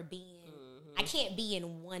office or being, I can't be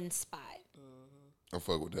in one spot. I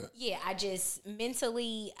fuck with that. Yeah, I just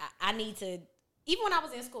mentally, I need to, even when I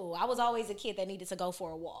was in school, I was always a kid that needed to go for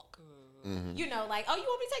a walk. You know, like, oh, you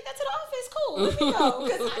want me to take that to the office? Cool, let me go,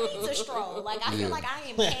 because I need to stroll. Like, I feel like I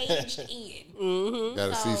am caged in.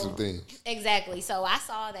 Gotta see some things. Exactly. So I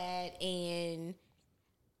saw that, and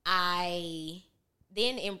I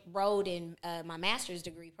then enrolled in my master's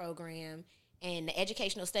degree program, and the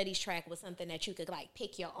educational studies track was something that you could, like,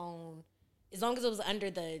 pick your own. As long as it was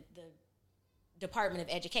under the Department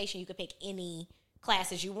of Education, you could pick any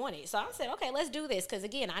classes you wanted. So I said, okay, let's do this, because,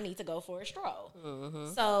 again, I need to go for a stroll.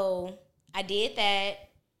 So I did that,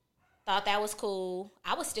 thought that was cool.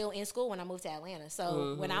 I was still in school when I moved to Atlanta.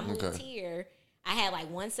 So when I moved here, I had like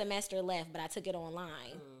one semester left, but I took it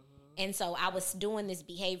online. And so I was doing this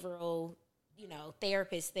behavioral,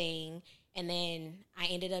 therapist thing. And then I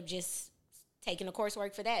ended up just taking the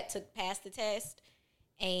coursework for that, passed the test,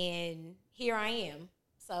 and here I am.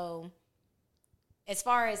 So as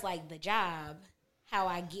far as like the job, how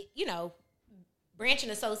I get,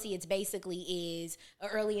 Branching Associates basically is an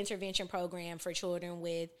early intervention program for children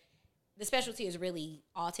with, the specialty is really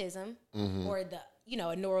autism or the,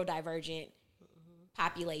 a neurodivergent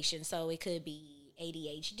population. So it could be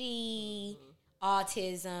ADHD,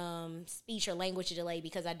 autism, speech or language delay.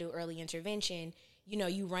 Because I do early intervention,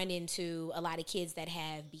 you run into a lot of kids that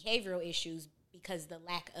have behavioral issues because the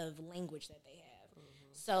lack of language that they have.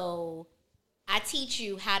 So I teach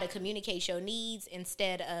you how to communicate your needs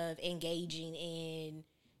instead of engaging in,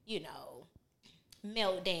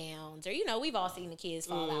 meltdowns or, we've all seen the kids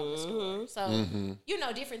fall out in the store. So,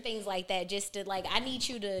 different things like that, just to like, I need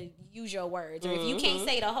you to use your words. Or if you can't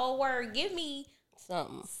say the whole word, give me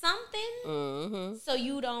something so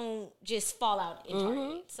you don't just fall out in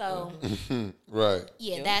target. So, right.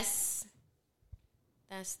 Yeah, that's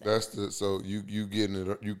so you getting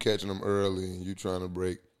it, you catching them early and you trying to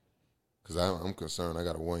break. Because I'm concerned. I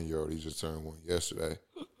got a 1-year-old. He just turned 1 yesterday.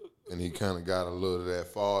 And he kind of got a little of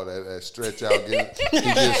that fall, that stretch out. He gets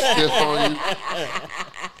stiff on you.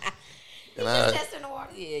 And just testing the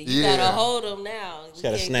water. Yeah, you got to hold him now. You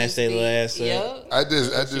got to snatch their little ass up. Yep. I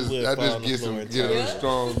just get a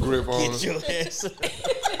strong grip on him. Get your ass up.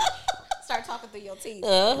 Start talking through your teeth.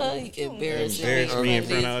 You can embarrass me in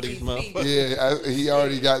front of all these motherfuckers. Yeah, he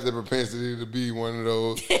already got the propensity to be one of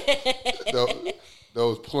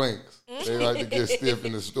those planks. They like to get stiff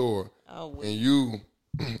in the store. And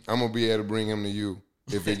I'm going to be able to bring him to you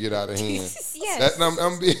if it get out of hand. Yes.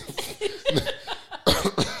 I'm being...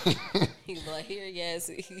 He's like, here,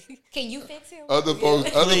 yes. Can you fix him? Other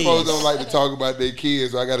folks don't like to talk about their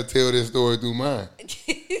kids, so I got to tell this story through mine.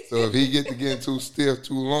 So if he getting too stiff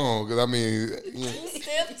too long, because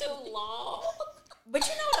Stiff too long. But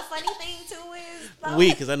the funny thing too is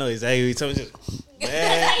weak, because I know exactly what you're talking about.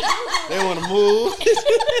 Man, they want to move.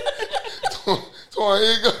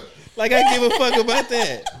 Here you go. Like I give a fuck about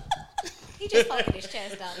that. He just poking his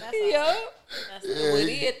chest out. That's all. Yeah, when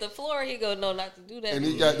he hit the floor, he gonna know not to do that. And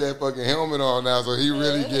he got that fucking helmet on now, so he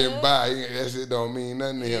really getting by. That shit don't mean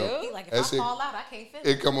nothing to him. He like, if I fall out, I can't finish.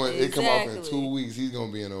 It come off in 2 weeks. He's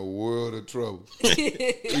gonna be in a world of trouble.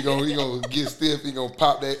 he gonna get stiff. He gonna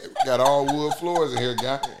pop that. Got all wood floors in here,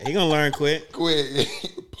 guy. He gonna learn quick.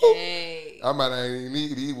 Hey. I might not even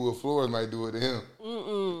need these wood floors. Might do it to him.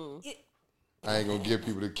 I ain't gonna give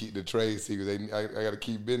people to keep the trade secrets. I gotta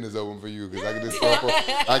keep business open for you because I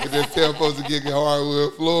can just tell folks to get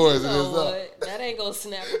hardwood floors and stuff. That ain't gonna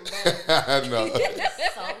snap them back. I know. That's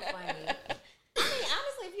so funny.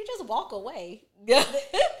 Honestly, if you just walk away, they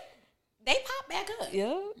pop back up.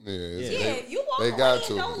 Yeah. You walk they away got and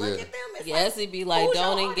to. don't look at them. It's yes, it'd be like,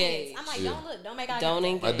 don't engage. I'm like, don't look, don't make eye contact. Don't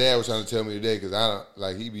engage. My dad was trying to tell me today because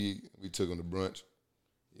we took him to brunch.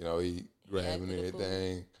 He grabbing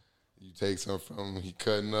everything. You take something from him, he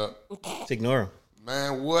cutting up. Just ignore him.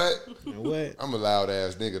 Man, what? I'm a loud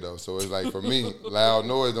ass nigga though, so it's like for me, loud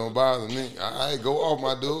noise don't bother me. I go off,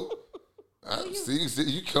 my dude. See,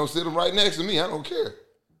 you come sit right next to me. I don't care.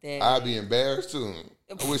 I'd be embarrassed too.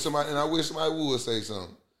 I wish somebody would say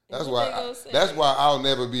something. That's why I'll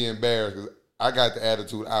never be embarrassed. Cause I got the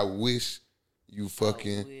attitude. I wish you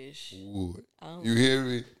fucking would. You hear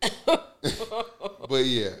me? But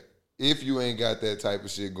yeah, if you ain't got that type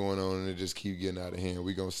of shit going on and it just keep getting out of hand,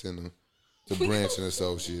 we gonna send them to Branch and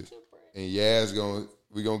Associates, and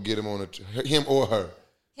we gonna get him on him or her.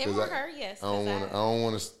 Him or her, yes. I don't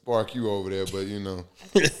want to spark you over there, but you know,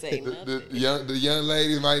 the young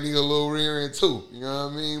ladies might need a little rearing too. You know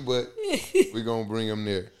what I mean? But we gonna bring them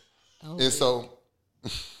there, and so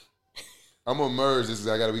I'm gonna merge this.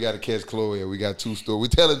 We gotta catch Chloe. We got 2 stories. We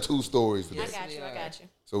telling 2 stories today. I got you.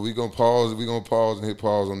 So we gonna pause. We gonna pause and hit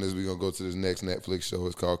pause on this. We gonna go to this next Netflix show.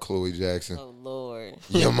 It's called Chloe Jackson. Oh Lord,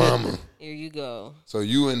 your mama. Here you go. So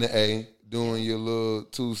you in the A, doing your little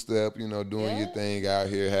 2-step, doing your thing out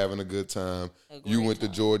here, having a good time. You went to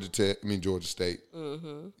Georgia State.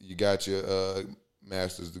 Mm-hmm. You got your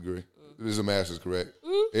master's degree. Mm-hmm. This is a master's, correct?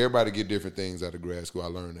 Mm-hmm. Everybody get different things out of grad school. I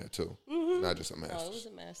learned that too. Mm-hmm. Not just a master's. Oh, it was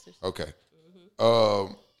a master's. Okay.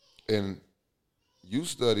 Mm-hmm. And you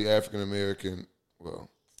study African American. Well,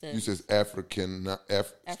 you said Africana.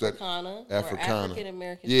 African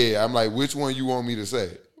American. Yeah, I'm like, which one you want me to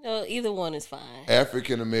say? Either one is fine.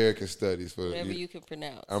 African American studies, for whatever you can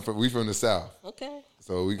pronounce. We from the South. Okay.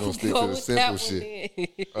 So we gonna stick to the simple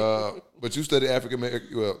shit. But you study African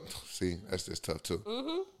American. Well, see, that's just tough too.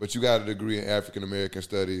 Mm-hmm. But you got a degree in African American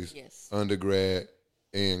studies, yes, undergrad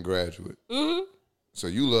and graduate. Mm-hmm. So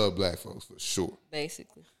you love black folks for sure.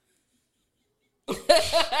 Basically.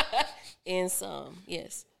 In some,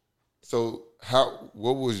 yes. So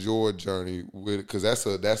what was your journey with? Because that's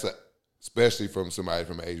a especially from somebody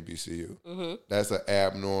from HBCU. Mm-hmm. That's an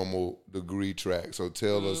abnormal degree track. So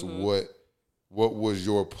tell us what was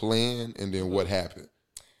your plan and then what happened.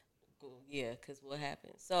 Yeah, because what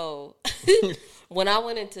happened? So when I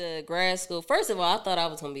went into grad school, first of all, I thought I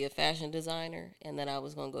was going to be a fashion designer and then I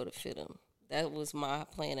was going to go to FITM. That was my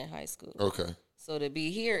plan in high school. Okay. So to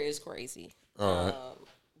be here is crazy. All right.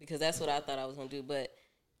 Because that's what I thought I was going to do. But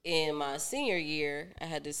in my senior year, I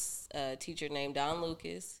had this teacher named Don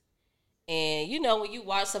Lucas. And, when you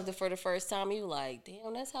watch something for the first time, you like,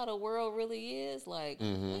 damn, that's how the world really is. Like,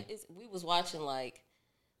 we was watching, like,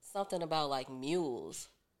 something about, like, mules.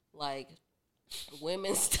 Like,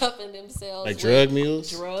 women stuffing themselves. Like drug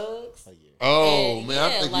mules? Drugs. Oh, and, man, I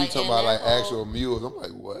think you talking about, like, actual mules. I'm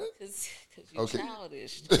like, what? Because you're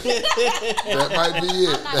childish. That might be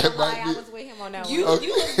it. That might be. I was with him on that one. You was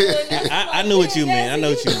good. I knew what you meant. I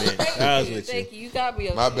know what you meant. I was with you. Thank you. You got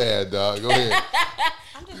me. My bad, dog. Go ahead.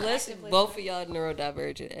 Bless both of y'all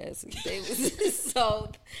neurodivergent asses. So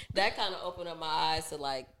that kind of opened up my eyes to,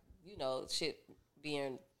 like, shit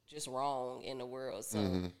being just wrong in the world. So,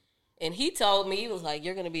 and he told me, he was like,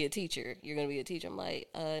 "You're gonna be a teacher. You're gonna be a teacher." I'm like,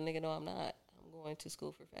 "Nigga, no, I'm not. I'm going to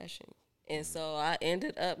school for fashion." And so I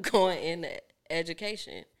ended up going into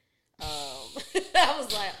education. I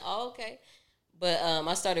was like, "Oh, okay," but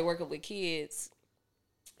I started working with kids,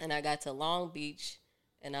 and I got to Long Beach,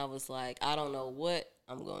 and I was like, I don't know what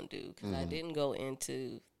I'm going to do because I didn't go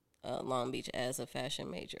into Long Beach as a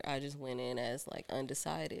fashion major. I just went in as, like,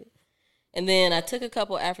 undecided. And then I took a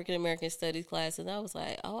couple African American studies classes, and I was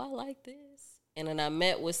like, oh, I like this. And then I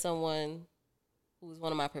met with someone who was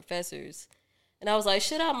one of my professors, and I was like,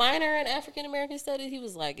 should I minor in African American studies? He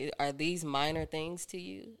was like, are these minor things to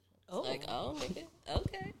you? Like, oh, nigga,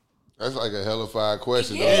 okay. That's like a hellified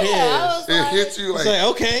question. Yeah, though. It hits you like,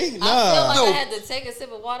 okay, nah. I feel like I had to take a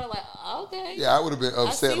sip of water, like, okay. Yeah, I would have been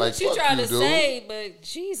upset. I see what you trying to say, but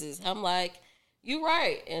Jesus, I'm like, you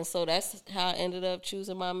right. And so that's how I ended up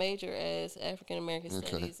choosing my major as African American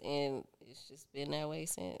Studies, and it's just been that way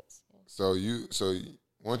since. So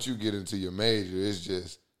once you get into your major, it's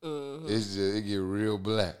just it get real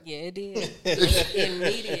black. Yeah, it did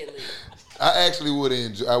immediately. I actually would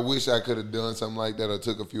have. I wish I could have done something like that or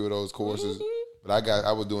took a few of those courses, but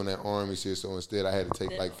I was doing that Army shit. So instead, I had to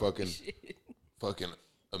take like fucking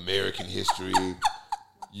American history,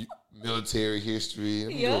 military history. I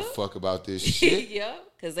don't give a fuck about this shit. Yeah,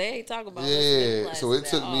 because they ain't talking about. Yeah, so it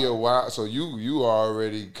took me a while. So you are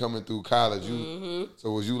already coming through college.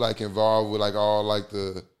 So was you like involved with like all like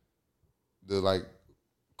the like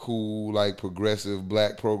cool, like progressive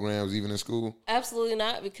black programs even in school? Absolutely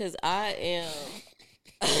not, because I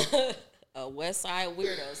am a West Side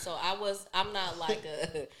weirdo. So I'm not like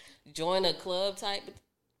a join a club type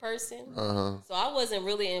person. So I wasn't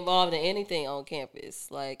really involved in anything on campus.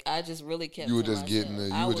 Like I just really kept. You were just getting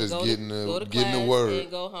the word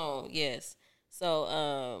and go home. Yes.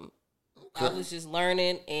 So I was just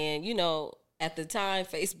learning, and at the time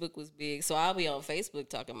Facebook was big, so I'll be on Facebook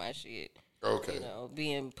talking my shit. Okay.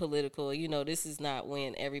 Being political. This is not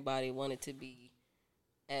when everybody wanted to be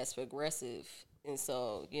as progressive, and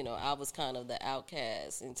so I was kind of the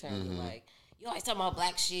outcast in terms of like you always talking about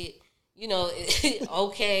black shit.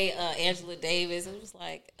 Okay, Angela Davis. I'm just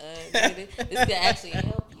like, this could actually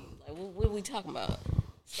help you. Like, what are we talking about?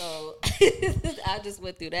 So I just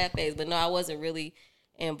went through that phase. But no, I wasn't really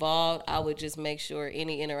involved. I would just make sure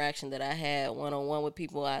any interaction that I had one-on-one with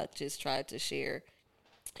people, I just tried to share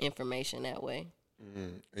information that way.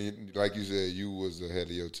 And like you said, you was ahead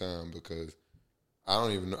of your time because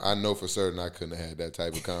I know for certain I couldn't have had that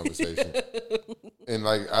type of conversation. And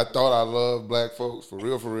like I thought I loved black folks for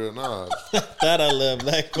real. Nah, thought I loved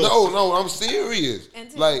black folks. No, I'm serious.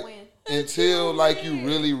 Until like you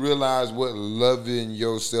really realize what loving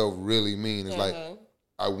yourself really means. It's like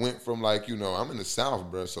I went from like I'm in the South,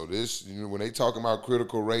 bro. So this when they talking about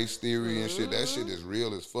critical race theory and shit, that shit is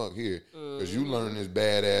real as fuck here. Because you learn this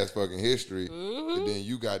badass fucking history, and then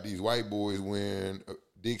you got these white boys wearing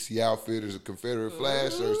Dixie outfitters, Confederate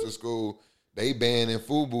flag shirts to school. They banning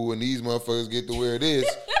FUBU, and these motherfuckers get to wear this.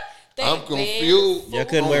 I'm confused. Y'all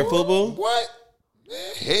couldn't wear FUBU? What?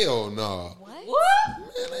 Man, hell no.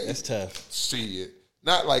 What? Man, that's tough. Shit.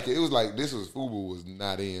 Not like it was like FUBU was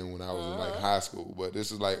not in when I was in like high school, but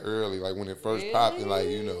this is like early, like when it first popped in, like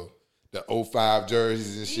the 05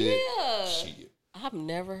 jerseys and shit. Yeah. Shit. I've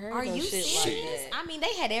never heard Are of you shit serious? like that. I mean,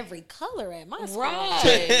 they had every color at my school. Right.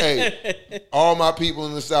 Hey, all my people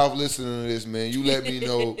in the South listening to this, man, you let me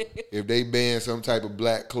know if they ban some type of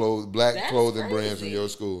black clothing brands from your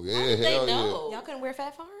school. Yeah, hell yeah. Y'all couldn't wear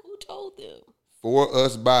Fat Farm? Who told them? For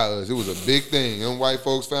us, by us. It was a big thing. Them white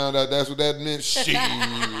folks found out that's what that meant. Shit.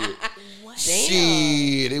 What?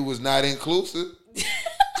 Shit. It was not inclusive.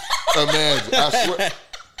 Imagine. I swear.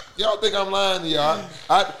 Y'all think I'm lying to y'all.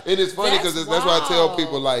 And it's funny because that's why I tell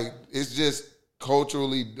people, like, it's just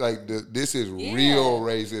culturally, like, this is real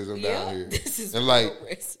racism down here. This is and, like,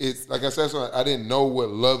 it's, like I said, so I didn't know what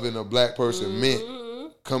loving a black person meant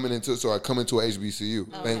coming into, so I come into a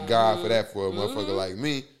HBCU. Thank God for that for a motherfucker like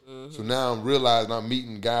me. So now I'm realizing I'm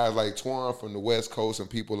meeting guys like Twan from the West Coast and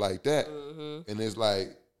people like that. And it's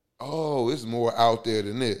like, oh, it's more out there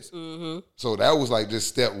than this. So that was like just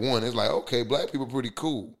step one. It's like, okay, black people pretty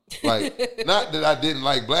cool. Like, not that I didn't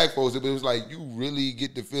like black folks, but it was like you really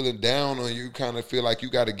get the feeling down on you, kind of feel like you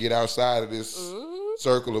got to get outside of this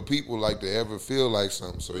circle of people like to ever feel like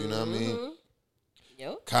something. So, you know what I mean?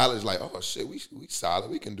 Yep. College, like, oh, shit, we solid.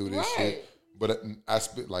 We can do this shit. But I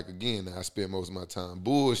spent most of my time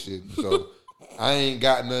bullshitting. So I ain't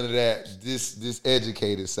got none of that, this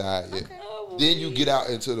educated side yet. Okay. Then you get out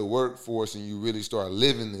into the workforce and you really start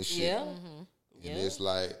living this shit. Yeah. And it's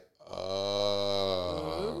like,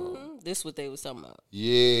 this is what they was talking about.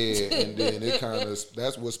 Yeah. And then it kind of,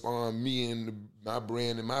 that's what spawned me and my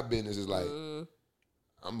brand and my business is like,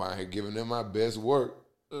 I'm out here giving them my best work.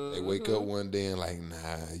 They wake up one day and like,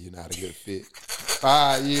 nah, you're not a good fit.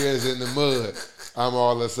 5 years in the mud, I'm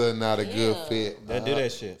all of a sudden not a good fit. They do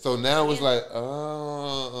that shit. So now it's like,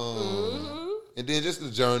 and then just the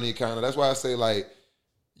journey kind of. That's why I say like,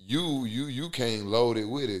 you came loaded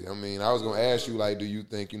with it. I mean, I was gonna ask you like, do you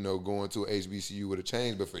think going to a HBCU would have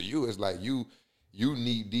changed? But for you, it's like you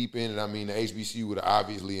knee deep in it. I mean, the HBCU would have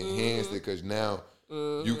obviously enhanced it because now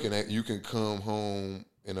you can come home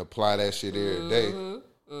and apply that shit every day.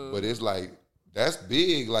 But it's like, that's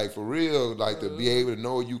big, like for real, like to be able to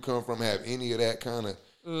know where you come from, have any of that kind of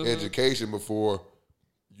education before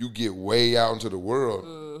you get way out into the world.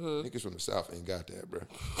 Niggas from the South ain't got that, bro.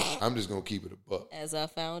 I'm just gonna keep it a buck. As I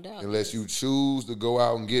found out. Unless you choose to go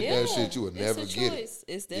out and get that shit, you would never get it.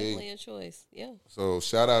 It's definitely a choice, yeah. So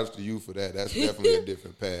shout outs to you for that. That's definitely a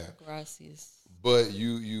different path. Gracias. But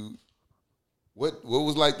what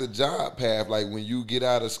was like the job path? Like when you get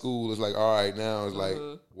out of school, it's like, all right, now it's like,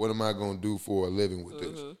 what am I going to do for a living with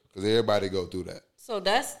this? Because everybody go through that. So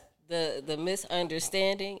that's the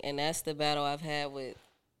misunderstanding, and that's the battle I've had with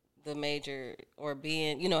the major or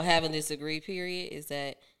being, having this degree period is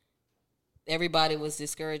that everybody was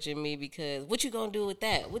discouraging me because what you going to do with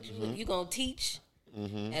that? What you going to teach?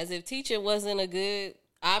 As if teaching wasn't a good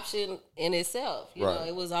option in itself. You know,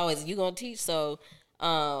 it was always, you going to teach. So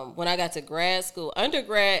when I got to grad school,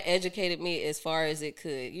 undergrad educated me as far as it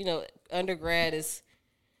could. Undergrad is,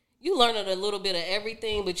 you learn a little bit of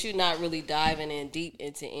everything, but you're not really diving in deep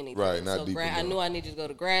into anything. Right, not deep. I knew I needed to go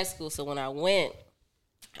to grad school, so when I went,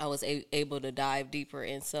 I was able to dive deeper.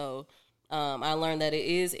 And so I learned that it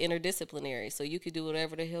is interdisciplinary. So you could do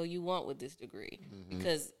whatever the hell you want with this degree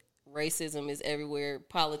because racism is everywhere.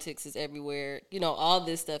 Politics is everywhere. You know, all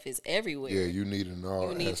this stuff is everywhere. Yeah, you need to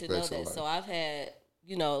know that. So I've had,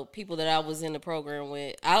 you know, people that I was in the program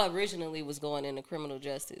with. I originally was going into criminal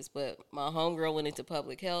justice, but my homegirl went into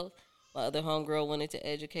public health. My other homegirl went into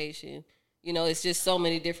education. You know, it's just so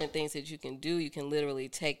many different things that you can do. You can literally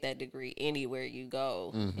take that degree anywhere you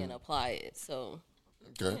go and apply it. So,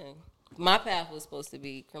 yeah. My path was supposed to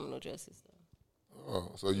be criminal justice, though.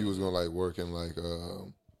 Oh, so you was going to, like, work in, like...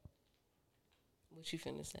 What you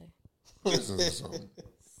finna say? Business or something.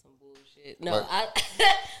 Some bullshit. No, like,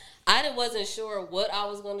 I wasn't sure what I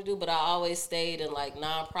was going to do, but I always stayed in, like,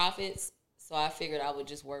 nonprofits. So I figured I would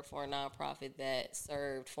just work for a nonprofit that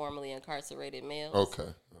served formerly incarcerated males. Okay.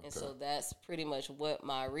 And so that's pretty much what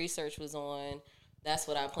my research was on. That's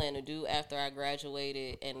what I plan to do after I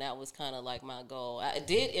graduated, and that was kind of like my goal. I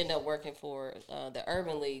did end up working for the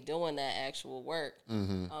Urban League doing that actual work,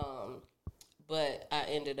 but I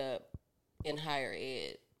ended up in higher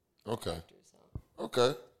ed. Okay.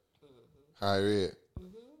 Okay. Higher ed.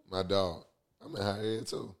 My dog. I'm in higher ed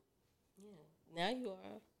too. Yeah. Now you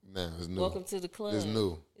are. Now it's new. Welcome to the club. It's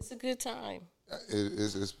new. It's a good time.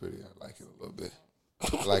 It's pretty. I like it a little bit.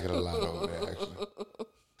 I like it a lot over there, actually.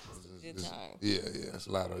 Good time. Yeah. It's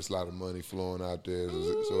a lot of money flowing out there,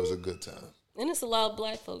 so it's a good time. And it's a lot of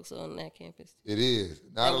black folks on that campus. It is.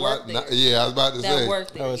 Not that a lot. I was about to say.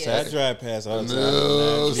 I drive past all the time.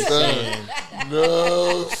 No, sir.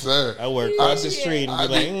 No, sir. I work across the street and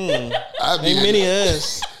be like, ain't many of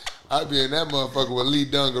us. I'd be in that motherfucker with Lee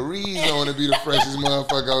Dungarees on and be the freshest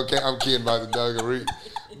motherfucker. Okay, I'm kidding about the dungarees.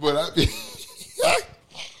 But I'd be...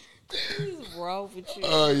 What's wrong with you?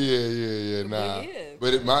 Oh, yeah. Nah.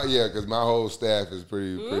 But because my whole staff is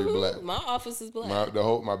pretty black. My office is black.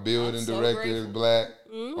 My building director is black.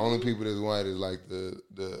 Only people that's white is like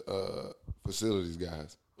the facilities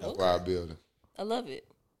guys for our building. I love it.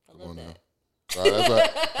 I love that.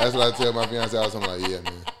 That's what I tell my fiance all the time. I'm like, yeah,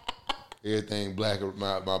 man. Everything black.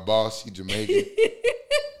 My boss, she Jamaican.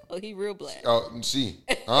 Oh, he real black. Oh, she.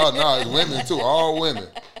 Oh, no, it's women too. All women.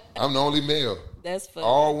 I'm the only male. That's funny.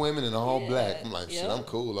 All women and all black. I'm like, shit, I'm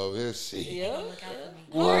cool over here. Shit. Yeah.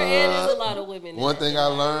 There's a lot of women. One thing I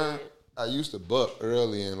learned, I used to buck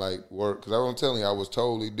early and like work because I'm telling you, I was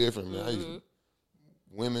totally different, man. I used to,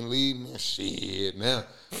 women lead me, shit. Now,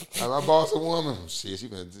 my boss a woman, shit. She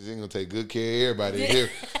gonna take good care of everybody here.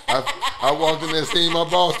 I walked in there, seen my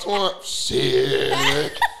boss twice. Shit,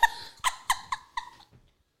 man.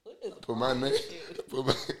 Put my name.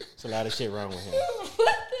 There's a lot of shit wrong with him.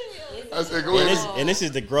 I said, go ahead. And this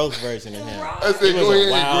is the growth version of him. I said, go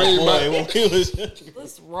ahead and grade my...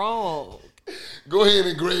 What's wrong? Go ahead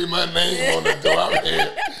and grade my name on the door out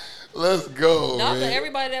here. Let's go, man.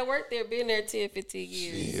 Everybody that worked there been there 10, 15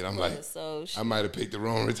 years. Shit, I'm like, I might have picked the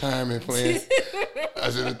wrong retirement plan. I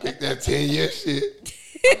should have picked that 10-year shit.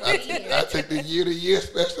 I took the year-to-year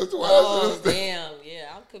special twice. Oh, damn.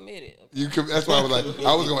 Yeah, I'm committed. That's why I was like,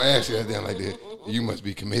 I was going to ask you that damn like that. You must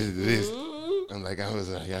be committed to this. I'm like, I was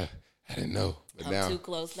like, I didn't know. But I'm too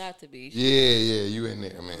close not to be. Yeah, you in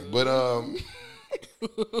there, man. But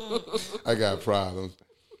I got problems.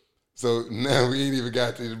 So now we ain't even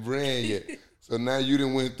got to the brand yet. So now you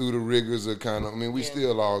done went through the rigors of kind of, we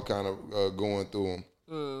still all kind of going through them.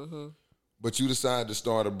 Mm-hmm. But you decided to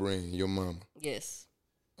start a brand, your mama. Yes.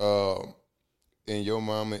 And your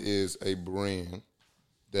mama is a brand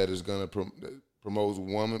that is going to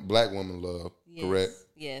promote black woman love, correct?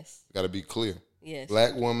 Yes. Got to be clear. Yes.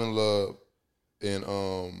 Black woman love and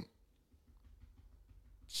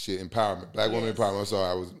empowerment. Black woman empowerment. I'm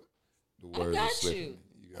sorry, the word was slipping.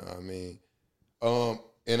 You know what I mean?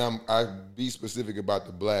 And I be specific about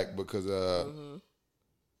the black because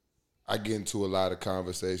I get into a lot of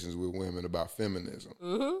conversations with women about feminism.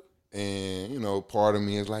 Mm-hmm. And, part of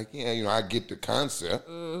me is like, I get the concept.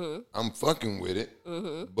 Mm-hmm. I'm fucking with it.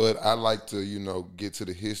 Mm-hmm. But I like to, get to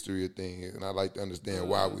the history of things. And I like to understand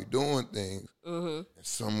why we doing things. Mm-hmm. And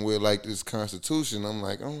somewhere like this Constitution, I'm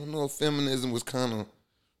like, I don't know if feminism was kind of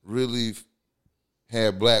really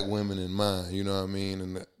had black women in mind. You know what I mean?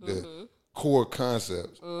 And the core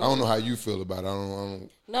concepts. I don't know how you feel about it. I don't.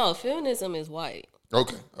 No, feminism is white.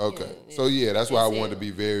 Okay. Yeah. So that's why I wanted to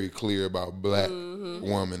be very clear about black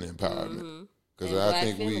woman empowerment because I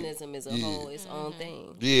think feminism is a whole its own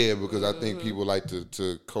thing. Yeah, because I think people like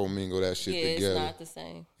to commingle that shit together. It's not the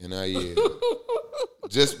same. And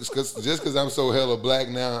just because I'm so hella black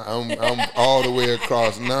now, I'm all the way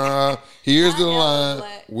across. Nah, here's the line.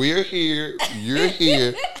 We're here. You're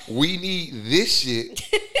here. We need this shit.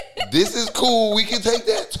 this is cool. We can take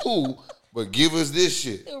that too, but give us this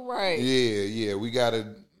shit. Right. Yeah. We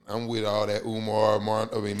gotta. I'm with all that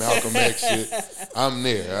Malcolm X shit. I'm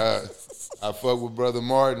there. I fuck with Brother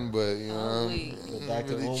Martin, but you know,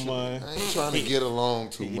 Dr. Umar. I ain't trying to get along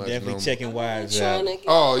too much. Definitely checking wives out.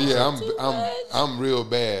 Oh yeah, I'm real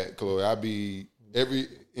bad, Chloe. I be every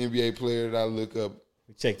NBA player that I look up.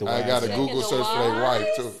 Check the wives. I got a Google search for their wife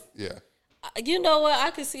too. Yeah. You know what?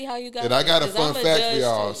 I can see how you got. And I got a fun fact for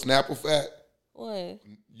y'all. Snapple fact. What?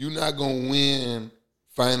 You're not gonna win.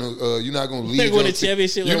 You're not gonna lead win a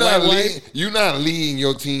championship. You're not leading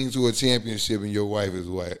your team to a championship, and your wife is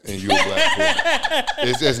white and you're black.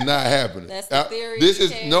 It's just not happening. That's the theory. These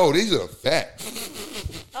are facts.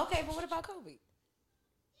 Okay, but what about Kobe?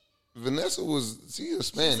 Vanessa she's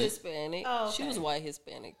Hispanic. She's Hispanic. Oh, okay. She was white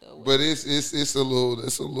Hispanic though. But it's a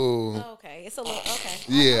little. Oh, okay, it's a little. Okay.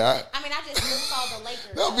 Yeah. I mean, I just saw the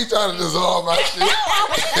Lakers. Don't be trying to dissolve my shit.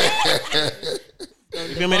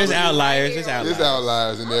 There's outliers. There's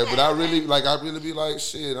outliers in there, but I really be like,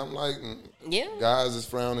 shit. I'm like, yeah, guys is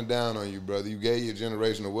frowning down on you, brother. You gave your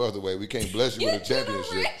generational wealth away. We can't bless you with a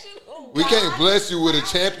championship. We can't bless you with a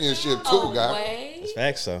championship too, guy. That's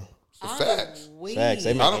facts, though. Facts. Facts. We can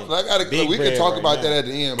talk about that at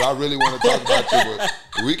the end, but I really want to talk about you. But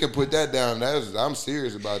we can put that down. I'm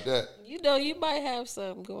serious about that. You know, you might have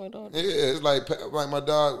something going on. Yeah, it's like my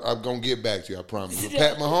dog. I'm gonna get back to you. I promise. But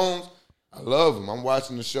Pat Mahomes. I love him. I'm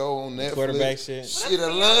watching the show on Netflix. Quarterback shit. Shit, I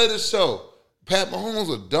love the show. Pat Mahomes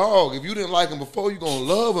a dog. If you didn't like him before, you gonna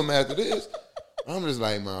love him after this. I'm just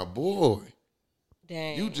like, my boy.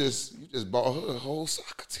 Dang. You just bought her a whole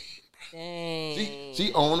soccer team. Bro. Dang.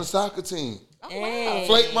 She owned a soccer team. Dang.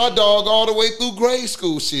 Flaked my dog all the way through grade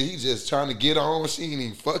school. Shit, he just trying to get on. She ain't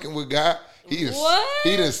even fucking with God. He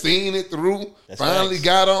done seen it through. That's finally nice.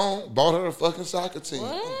 Got on. Bought her a fucking soccer team.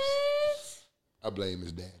 What? I blame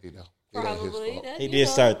his daddy though. Probably. He did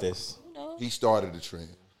start this. He started the trend.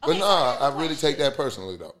 But I really take that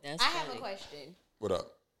personally, though. I have a question. What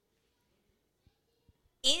up?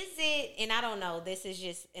 Is it, and I don't know, this is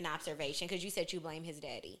just an observation, because you said you blame his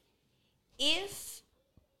daddy.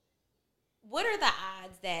 What are the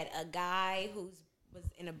odds that a guy was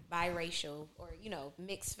in a biracial or,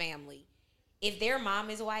 mixed family, if their mom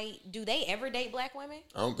is white, do they ever date black women?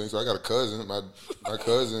 I don't think so. I got a cousin. My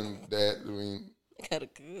cousin, dad, got a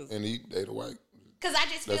cousin. And he dated white. Because I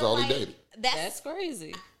just feel that's all like he dated. That's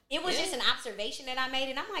crazy. It was just an observation that I made,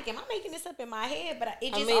 and I'm like, am I making this up in my head? But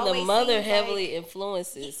it just the mother heavily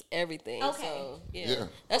influences everything. Okay. So, yeah.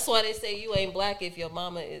 That's why they say you ain't black if your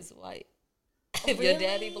mama is white. If your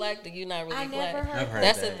daddy black, then you're not really black. I've heard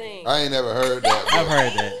that's that. the thing. I ain't never heard that. I've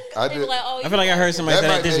heard that. I feel like I heard somebody say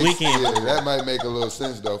that this weekend. Yeah, that might make a little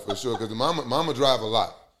sense though, for sure. Because mama drive a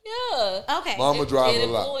lot. Yeah. Okay. Mama drive a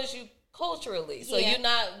lot. It influences you culturally, so you're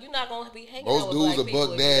not gonna be hanging Most out with dudes black are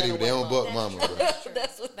buck daddy, but they don't buck mama.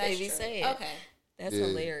 That's what they be saying. Okay. That's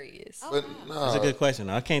hilarious. But that's a good question.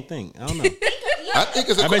 I can't think. I don't know. I think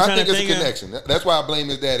it's a connection. That's why I blame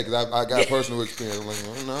his daddy, because I got personal experience. I'm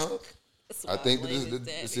like, no. I think the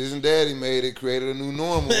decision daddy made, it created a new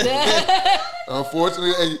normal.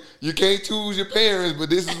 Unfortunately, you can't choose your parents, but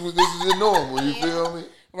this is the normal. You feel me?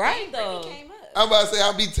 Right though. I'm about to say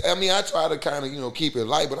I try to kind of keep it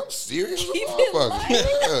light, but I'm serious.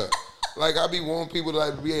 Yeah. Like I be wanting people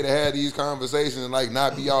to be able to have these conversations and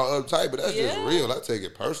not be all uptight, but that's just real. I take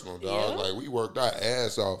it personal, dog. Like we worked our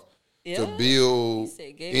ass off to build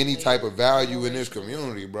any type of value in this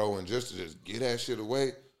community, bro, and just to get that shit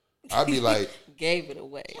away. I'd be like, gave it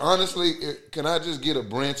away. Honestly, can I just get a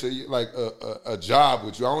branch of a job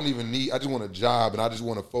with you? I don't even need. I just want a job, and I just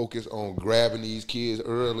want to focus on grabbing these kids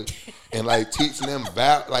early and teaching them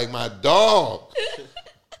my dog.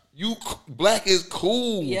 You black is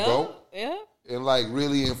cool, bro. Yeah. And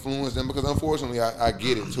really influence them, because unfortunately I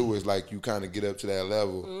get it too. It's you kind of get up to that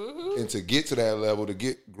level, and to get to that level, to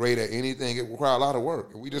get great at anything, it requires a lot of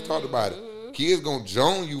work. And we just talked about it. Kids gonna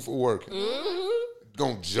joan you for working.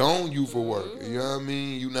 Gonna joan you for work. You know what I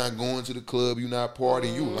mean? You not going to the club, you not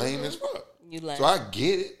partying, you lame as fuck. So I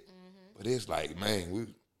get it. But it's man,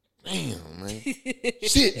 damn, man.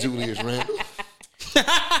 Shit, Julius Randle.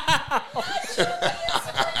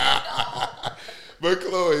 But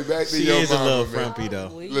Chloe, back to your mama. She is a little frumpy though.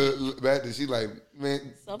 Back to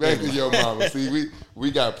back to your mama. See,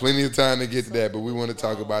 we got plenty of time to get to that, but we want to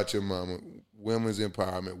talk about your mama. Women's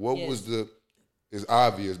empowerment. What was it's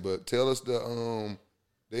obvious, but tell us the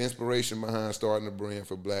inspiration behind starting a brand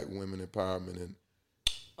for Black women empowerment and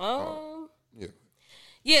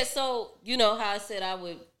Yeah, so how I said I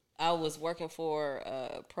was working for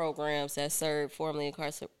programs that served formerly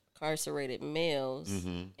incarcerated males,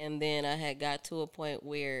 and then I had got to a point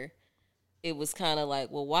where it was kind of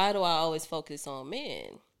like, well, why do I always focus on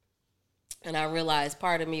men? And I realized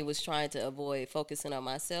part of me was trying to avoid focusing on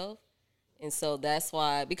myself. And so that's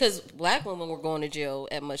why, because black women were going to jail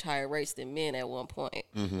at much higher rates than men at one point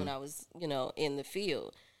when I was, in the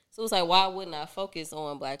field. So it's like, why wouldn't I focus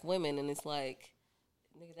on black women? And it's like,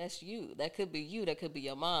 nigga, that's you. That could be you. That could be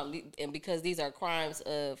your mom. And because these are crimes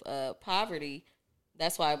of poverty,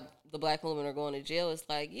 that's why the black women are going to jail. It's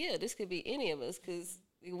like, yeah, this could be any of us because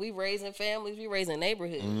we raising families, we raising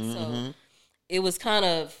neighborhoods. So it was kind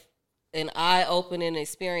of an eye-opening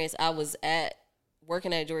experience. I was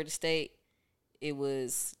working at Georgia State. It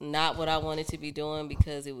was not what I wanted to be doing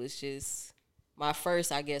because it was just my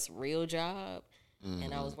first, I guess, real job.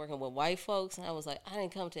 And I was working with white folks. And I was like, I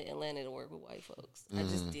didn't come to Atlanta to work with white folks. I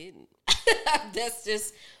just didn't. That's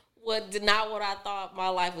just not what I thought my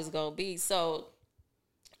life was going to be. So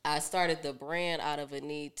I started the brand out of a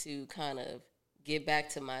need to kind of get back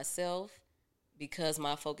to myself because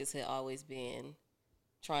my focus had always been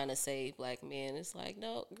trying to save black men. It's like,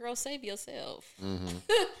 no, girl, save yourself.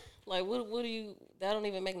 Like, what do you, that don't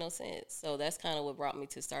even make no sense. So that's kind of what brought me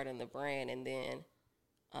to starting the brand. And then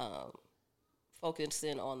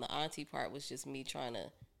focusing on the auntie part was just me trying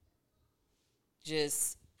to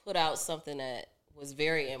just put out something that was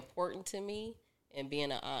very important to me. And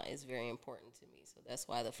being an aunt is very important to me. So that's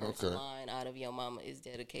why the first line out of Yo Mama is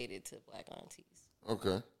dedicated to black aunties.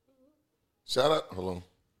 Okay. Shout out. Hold on.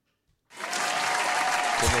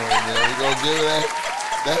 Come on, man. We gonna give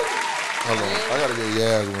that. Hold on. I gotta get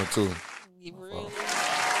Yaz one too. You really?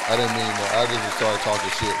 I didn't mean that. I just started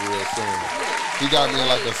talking shit real soon. He got me in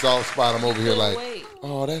like a soft spot. I'm over here like,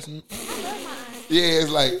 oh, that's. Yeah,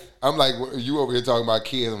 it's like I'm like you over here talking about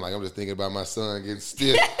kids. I'm like I'm just thinking about my son getting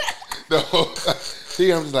stiff. No,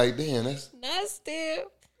 I'm just like, damn, that's not stiff.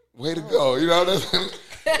 Way to go. You know, that's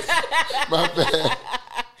my bad.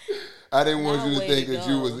 I didn't want you to think that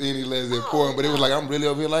you was any less important, but it was like I'm really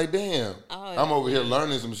over here like, damn. I'm over here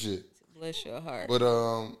learning some shit. Bless your heart. But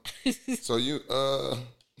so you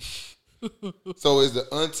so is the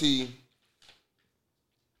auntie,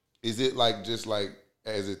 is it like just like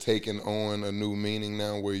has it taken on a new meaning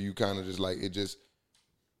now where you kind of just like is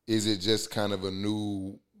it just kind of a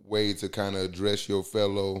new way to kind of address your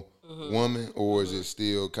fellow woman, or is it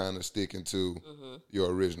still kind of sticking to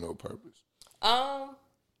your original purpose?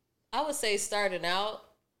 I would say starting out,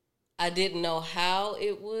 I didn't know how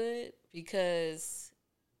it would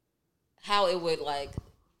like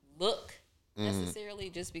look necessarily,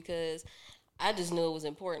 just because I just knew it was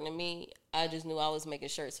important to me. I just knew I was making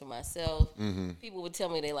shirts for myself. People would tell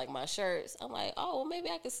me they like my shirts. I'm like, oh, well, maybe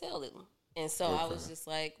I could sell them. And so I was just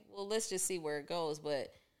like, well, let's just see where it goes.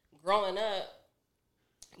 But growing up,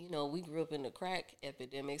 we grew up in the crack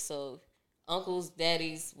epidemic. So uncles,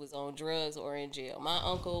 daddies was on drugs or in jail. My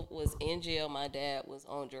uncle was in jail. My dad was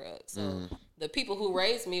on drugs. So the people who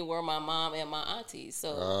raised me were my mom and my aunties.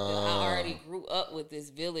 So I already grew up with this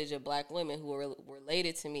village of black women who were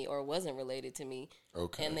related to me or wasn't related to me.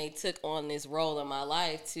 Okay. And they took on this role in my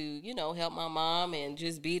life to, help my mom and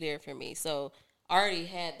just be there for me. So I already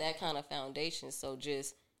had that kind of foundation. So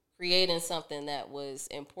just creating something that was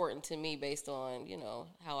important to me based on,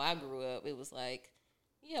 how I grew up, it was like,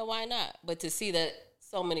 yeah, why not? But to see that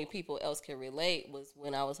so many people else can relate was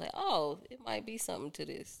when I was like, oh, it might be something to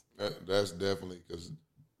this. That's definitely because.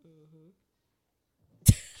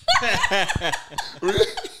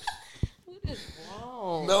 What is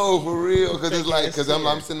wrong? No, for real, because it's like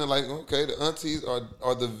I'm sitting there like, okay, the aunties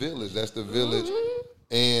are the village. That's the village,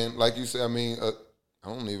 and like you said, I mean, I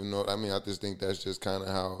don't even know. I mean, I just think that's just kind of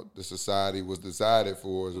how the society was decided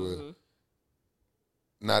for us. With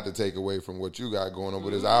not to take away from what you got going on,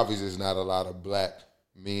 but it's obvious there's not a lot of black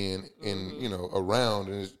men around,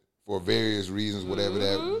 and it's for various reasons, whatever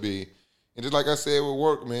that would be. And just like I said with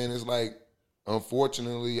work, man, it's like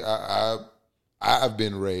unfortunately I've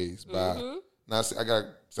been raised by. Now I got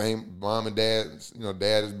same mom and dad.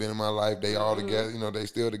 Dad has been in my life. They all together. They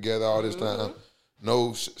still together all this time.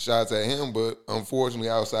 No shots at him, but unfortunately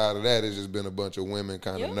outside of that, it's just been a bunch of women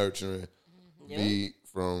kind of nurturing me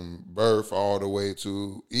from birth all the way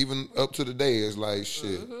to even up to the day. It's like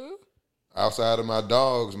shit. Outside of my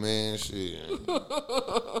dogs, man, shit.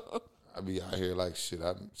 I be out here like shit.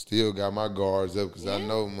 I still got my guards up because I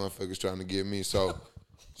know motherfuckers trying to get me. So,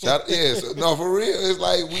 no, for real. It's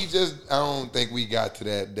like I don't think we got to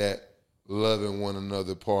that loving one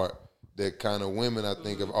another part that kind of women I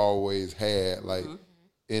think have always had. Like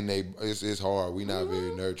it's hard. We not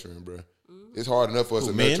very nurturing, bro. It's hard enough for us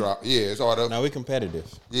to nurture. Yeah, it's hard enough. Now we competitive.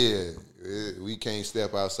 Yeah, we can't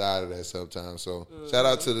step outside of that sometimes. So shout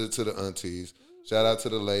out to the aunties. Shout out to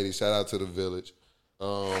the ladies. Shout out to the village.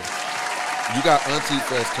 You got Auntie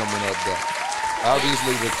Fest coming up, though.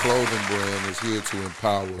 Obviously, the clothing brand is here to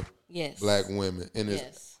empower black women, and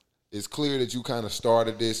it's clear that you kind of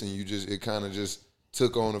started this, and it kind of just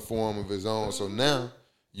took on a form of its own. So now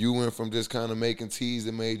you went from just kind of making teas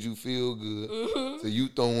that made you feel good to you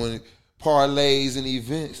throwing parlays and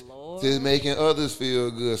events to making others feel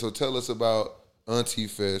good. So tell us about Auntie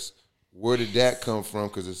Fest. Where did that come from?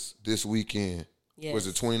 Because it's this weekend. Yes. Was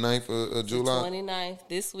it 29th of July? 29th,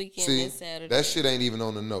 this weekend, this Saturday. That shit ain't even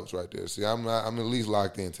on the notes right there. See, I'm at least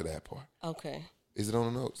locked into that part. Okay. Is it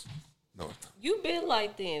on the notes? No, it's not. You've been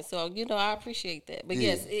locked in, so, I appreciate that. But,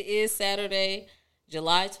 yes, it is Saturday,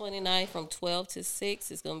 July 29th from 12 to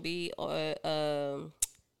 6. It's going to be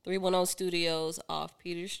 310 Studios off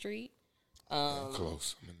Peter Street.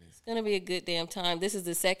 Close. It's going to be a good damn time. This is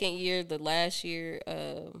the second year. The last year,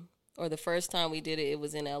 or the first time we did it, it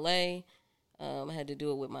was in L.A., I had to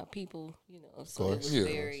do it with my people, so it was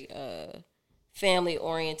very family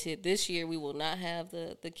oriented. This year we will not have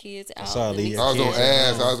the kids out. I was gonna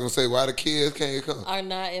ask. I was gonna say why the kids can't come. Are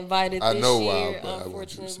not invited this year,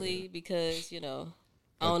 unfortunately, because I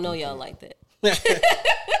don't know y'all like that.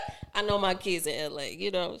 I know my kids in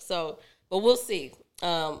LA, So, but we'll see.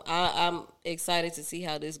 I'm excited to see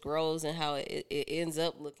how this grows and how it ends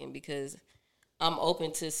up looking, because I'm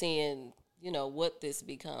open to seeing what this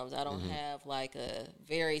becomes. I don't have like a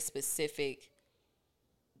very specific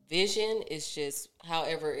vision. It's just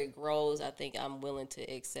however it grows. I think I'm willing to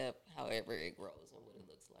accept however it grows and what it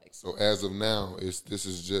looks like. So as of now, this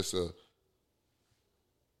is just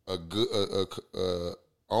a good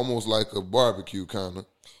almost like a barbecue kind of,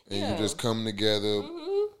 and you just come together,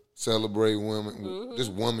 celebrate women,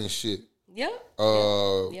 just woman shit. Yep.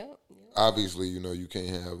 Obviously, you can't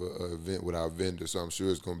have an event without vendors, so I'm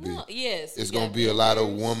sure it's going to be. It's going to be a lot of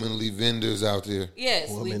womanly vendors out there.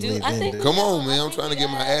 Yes, we do. I think. Come on, man! I'm trying to get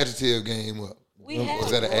my adjective game up.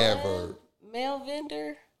 Was that an adverb? Male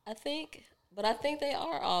vendor, I think, but I think they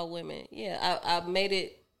are all women. Yeah, I made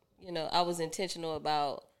it. I was intentional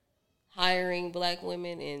about hiring black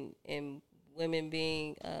women and women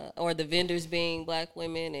being, or the vendors being black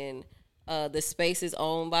women, and the space is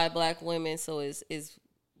owned by black women, so it's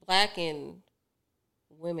black and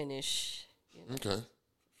womanish. Okay.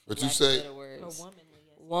 But you say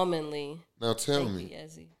womanly. Now tell me.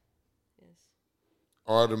 Yes.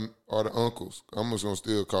 Are the uncles? I'm just gonna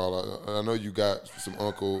still call. I know you got some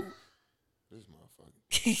uncle. This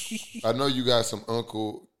motherfucker. I know you got some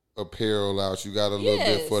uncle apparel out. You got a little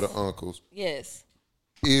bit for the uncles. Yes.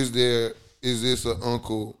 Is this an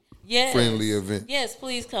uncle friendly event? Yes,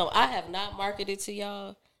 please come. I have not marketed to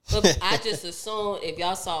y'all. But I just assumed if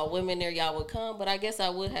y'all saw women there, y'all would come. But I guess I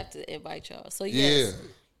would have to invite y'all. So yes,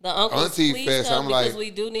 the uncles, Auntie please Fest, come, because we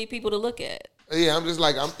do need people to look at. Yeah, I'm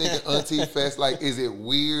thinking Auntie Fest. Like, is it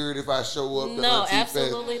weird if I show up? No, Auntie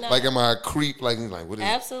absolutely Fest? Not. Like, am I a creep? Like, what is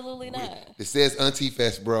absolutely it? Not. It says Auntie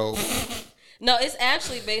Fest, bro. No, it's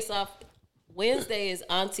actually based off. Wednesday is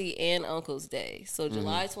Auntie and Uncle's Day. So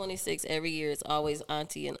July 26th every year is always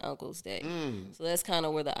Auntie and Uncle's Day. So that's kind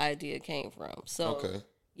of where the idea came from. So. Okay.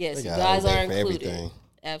 Yes, you guys are included.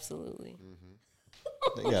 Absolutely.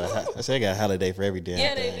 They got a holiday for every day.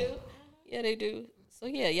 Yeah, they do. Yeah, they do. So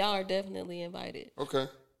yeah, y'all are definitely invited. Okay.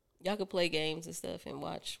 Y'all can play games and stuff and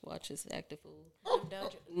watch us act a fool.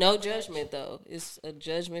 No judgment though. It's a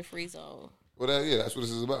judgment-free zone. Well, that's what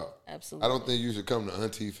this is about. Absolutely. I don't think you should come to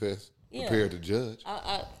Auntie Fest prepared to judge.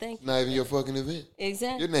 I think not even your fucking event.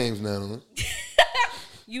 Exactly. Your name's not on it.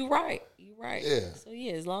 You right. Yeah. So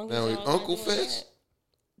yeah, as long as now Uncle Fest.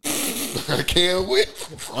 I can't wait.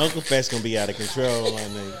 Uncle Fest gonna be out of control.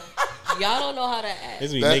 Y'all don't know how to act.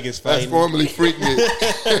 This be niggas fighting. That's formally Freaknik.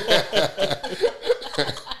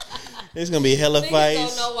 It's gonna be hella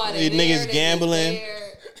fights. These niggas gambling.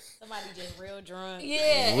 Somebody just real drunk.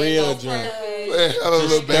 Yeah, real drunk.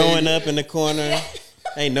 Just throwing up in the corner.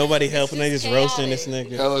 Ain't nobody helping. They just chaotic. Roasting this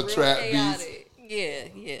nigga. Hella trap beats. Yeah.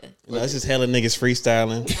 It's just hella niggas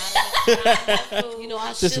freestyling.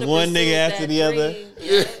 Just one nigga after the other.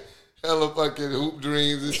 Yeah. Hella fucking hoop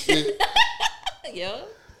dreams and shit. Yeah.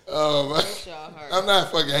 Oh, man. I'm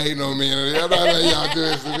not fucking hating on me. I'm not letting y'all do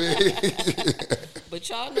this to me. But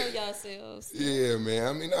y'all know yourselves. Yeah, man.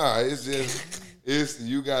 I mean, it's just,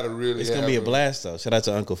 you got to really It's going to be a blast, though. Shout out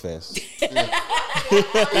to Uncle Fest.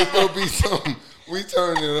 It's going to be something. We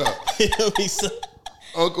turning it up. It'll be something.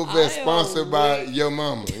 Uncle Fest sponsored by your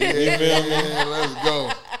mama. Yeah, let's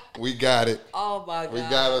go. We got it. Oh my God. We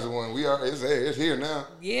got us one. It's here now.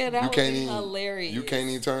 Yeah, that would be hilarious. You can't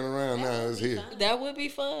even turn around now. It's here. That would be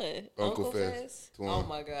fun. Uncle Fest. Oh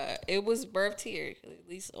my God. It was birthed here, at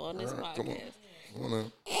least on this podcast. Come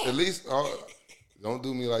on. At least Don't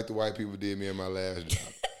do me like the white people did me in my last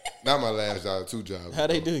job. Not my last job, 2 jobs. How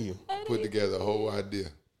they do you? Put together a whole idea.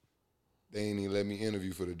 They ain't even let me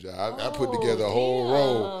interview for the job. I put together a whole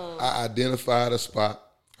role. I identified a spot.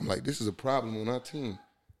 I'm like, this is a problem on our team.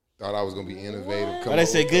 Thought I was going to be innovative. They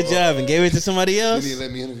said good job and gave it to somebody else? They didn't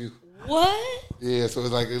let me interview. What? Yeah, so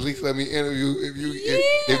it's like, at least let me interview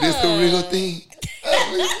if this the real thing.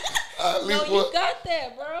 At least you got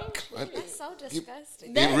that, bro. That's so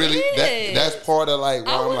disgusting. That's part of like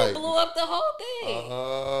where I would have like, blew up the whole thing.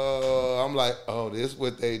 I'm like, this is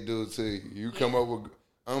what they do to you. You come up with,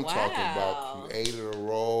 I'm talking about creating a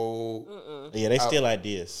role. Yeah, they steal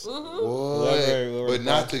ideas. What? But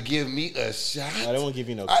not to give me a shot. I don't want to give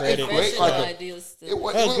you no credit. Great idea. It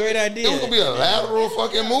was great idea. It was gonna be a lateral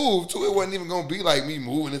fucking move too. It wasn't even gonna be like me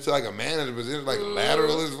moving into like a manager position, like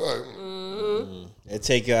lateral as fuck. They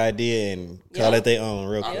take your idea and call it their own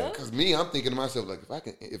real quick. Because I'm thinking to myself,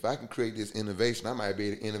 like, if I can create this innovation, I might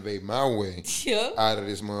be able to innovate my way out of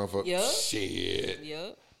this motherfucker. Shit.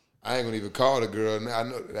 I ain't gonna even call the girl. I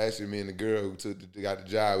know that actually me and the girl who got the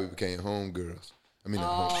job, we became home girls. I mean,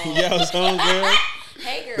 y'all was home girl.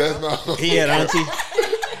 Hey girl. That's my home. He had auntie.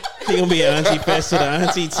 He gonna be an auntie fest to the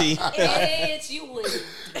auntie tea. Bitch, you wouldn't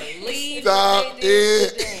believe Stop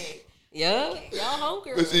it. Y'all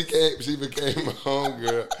homegirl. But she became a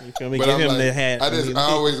homegirl. You feel me? Give him the hat. I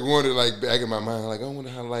always wondered, like, back in my mind, like, I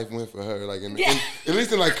wonder how life went for her. Like, at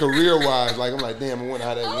least in like career wise, like, I'm like, damn, I wonder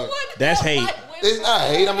how that went. That's hate. It's not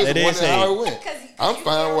hate. I'm just wondering how it went. I'm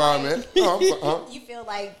fine where I'm at. No, you feel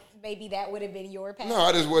like maybe that would have been your path? No,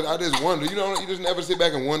 I just wonder. You just never sit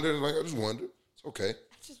back and wonder. Like, I just wonder. It's okay.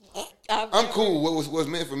 I'm cool. What's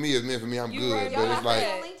meant for me is meant for me. I'm good. Right. But it's like,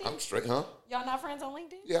 I'm straight, huh? Y'all not friends on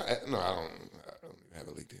LinkedIn? Yeah, I don't have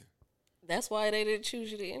a LinkedIn. That's why they didn't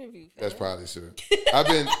choose you to interview. That's probably true.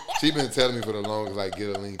 She been telling me for the longest, like, get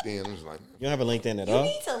a LinkedIn. I'm just like, you don't have a LinkedIn at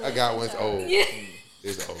all? I got one. It's old. Yeah.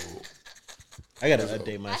 It's old. I gotta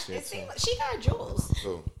update my shit. She got jewels.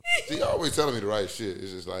 So she always telling me the right shit.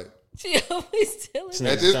 It's just like, she always telling me.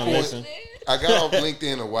 At this point, I got off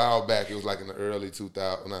LinkedIn a while back. It was like in the early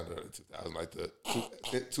 2000s, not the early 2000s, like the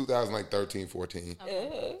 2013, 14.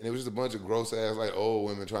 And it was just a bunch of gross ass like old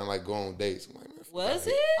women trying to like go on dates. I'm like, man, was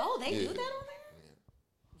it? Oh, they do that on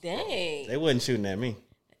there? Dang. They wasn't shooting at me.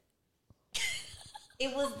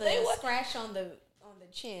 It was the scratch on the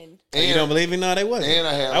chin. And you don't believe me? No, they wasn't. And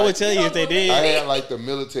I would tell you if they did. I had like the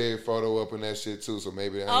military photo up in that shit too, so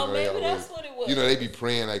maybe maybe that's what it was. You know, they be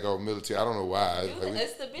praying like, oh, military. I don't know why.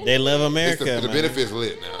 It's the benefits. They love America. The benefits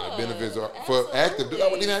lit now. The benefits are for active duty. I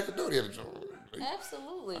wouldn't even have to do it.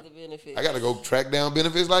 Absolutely, the benefits. I got to go track down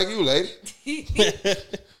benefits like you, lady.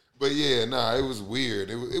 But yeah, it was weird.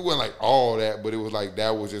 It wasn't like all that, but it was like that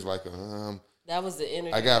was just like that was the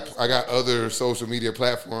energy. I got other social media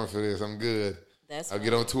platforms for this. I'm good. I'll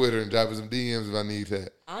get on Twitter and drop some DMs if I need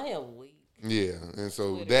that. I am weak. Yeah, and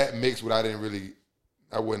so Twitter. That mixed with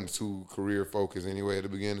I wasn't too career focused anyway at the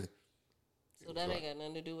beginning. So that ain't got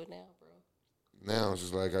nothing to do with now, bro. Now it's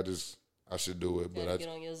just like I should do it, but I get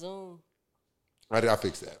on your Zoom. I'll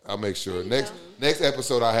fix that. I'll make sure next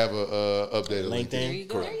episode I have a updated LinkedIn. There you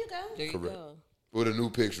go. Correct. With a new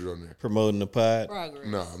picture on there. Promoting the pod. Progress.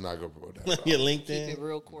 No, I'm not gonna promote that. Your LinkedIn. Keep it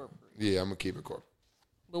real corporate. Yeah, I'm gonna keep it corporate.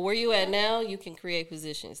 But where you at now, you can create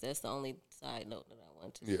positions. That's the only side note that I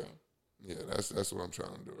want to say. Yeah, that's what I'm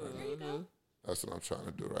trying to do right now. That's what I'm trying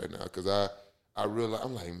to do right now because I realize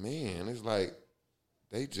I'm like, man, it's like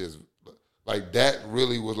they just like that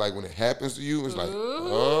really was like when it happens to you, it's like,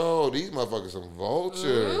 oh, these motherfuckers some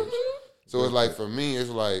vultures. So it's like for me, it's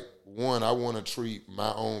like one, I want to treat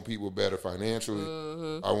my own people better financially.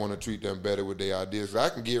 I want to treat them better with their ideas. 'Cause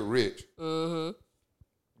I can get rich.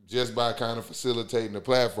 Just by kind of facilitating the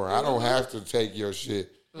platform. I don't have to take your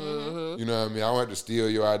shit. You know what I mean? I don't have to steal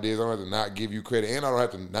your ideas. I don't have to not give you credit. And I don't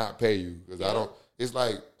have to not pay you. Because I don't, it's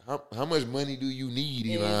like, how much money do you need,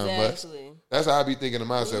 Elon Musk? That's how I be thinking to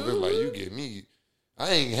myself. It's like, you get me. I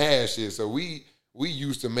ain't had shit. So we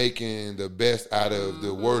used to making the best out of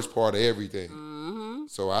the worst part of everything.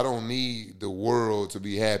 So I don't need the world to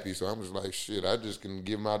be happy. So I'm just like, shit, I just can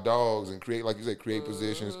give my dogs and create, like you said, create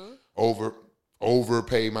positions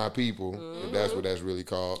overpay my people, if that's what that's really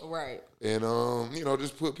called. Right. And,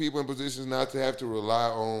 just put people in positions not to have to rely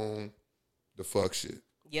on the fuck shit.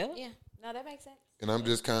 Yeah. Yeah. No, that makes sense. And I'm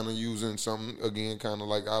just kind of using something, again, kind of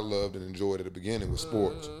like I loved and enjoyed at the beginning with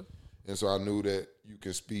sports. And so I knew that you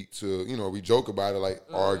can speak to, we joke about it, like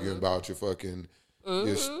arguing about your fucking,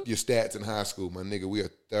 your stats in high school. My nigga, we are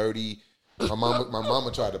 30. My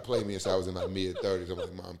mama tried to play me and said I was in my mid-30s. I'm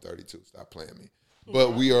like, Mom, I'm 32. Stop playing me.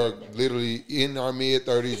 But we are literally in our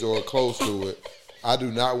mid-30s or close to it. I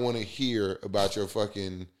do not want to hear about your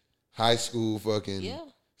fucking high school fucking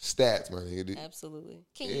stats, my nigga. Absolutely.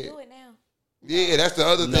 Can you do it now? Yeah, that's the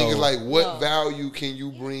other thing. Is like, what value can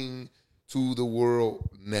you bring to the world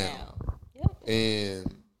now?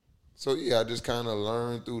 And so, I just kind of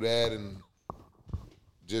learned through that and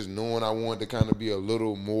just knowing I wanted to kind of be a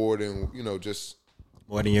little more than, just.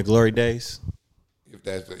 More than your glory days?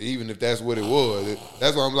 Even if that's what it was.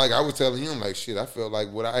 That's why I'm like, I was telling him, like, shit, I felt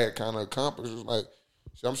like what I had kind of accomplished was like,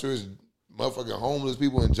 shit, I'm sure it's motherfucking homeless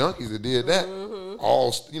people and junkies that did that.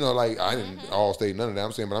 All, like, I didn't all state none of that,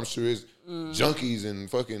 I'm saying, but I'm sure it's junkies and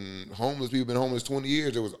fucking homeless people been homeless 20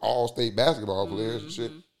 years. There was all state basketball players and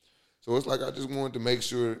shit. So it's like I just wanted to make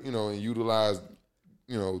sure, and utilize,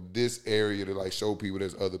 this area to like show people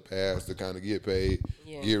there's other paths to kind of get paid,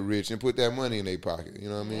 get rich, and put that money in their pocket. You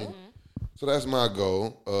know what I mean? So that's my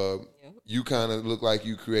goal. You kind of look like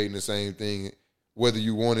you creating the same thing, whether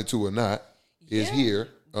you wanted to or not, is here.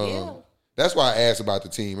 That's why I asked about the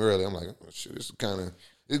team earlier. I'm like, oh, shit, this is kind of.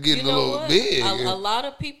 It's getting a little big. A lot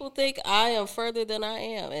of people think I am further than I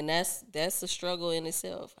am, and that's a struggle in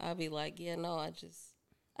itself. I'd be like, I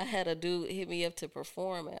had a dude hit me up to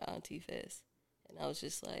perform at Auntie Fest, and I was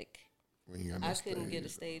just like, I couldn't get a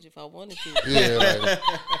stage if I wanted to.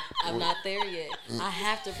 I'm not there yet. I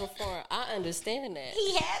have to perform. I understand that.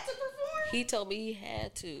 He had to perform? He told me he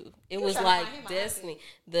had to. It was like destiny.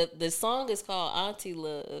 The song is called Auntie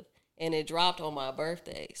Love. And it dropped on my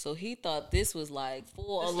birthday. So he thought this was like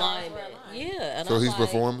full alignment. Yeah. And so he's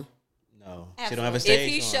performing? No. She don't have a stage. If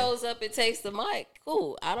he shows up and takes the mic,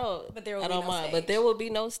 cool. I don't mind. Stage. But there will be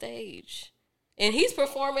no stage. And he's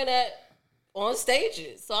performing on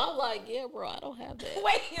stages. So I'm like, yeah, bro, I don't have that.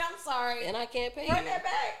 Wait, I'm sorry. And I can't pay Run that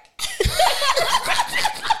back.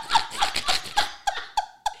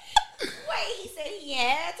 Wait, he said he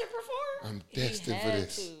had to perform? I'm destined for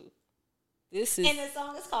this. This is, and the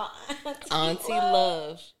song is called Auntie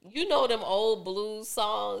Love. You know them old blues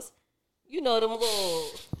songs. You know them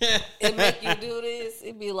little. It make you do this.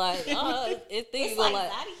 It be like, things are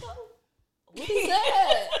like. What is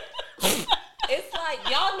that? It's like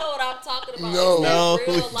y'all know what I'm talking about. No,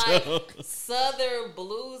 real like southern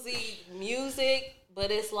bluesy music,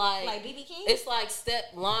 but it's like BB King. It's like step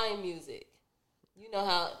line music. You know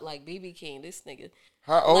how like BB King, this nigga.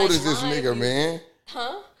 How old is this nigga, man?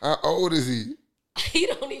 Huh? How old is he? He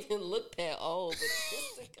don't even look that old, but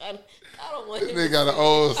this is kind of, I don't want him. This nigga got an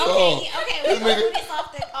old song. Okay, we're going to do this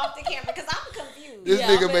off the camera because I'm confused. This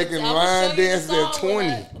nigga making line dances at 20.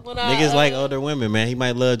 Niggas like older women, man. He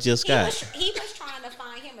might love Jill Scott. He was trying to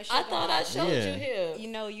find him a sugar. I thought I showed you him. You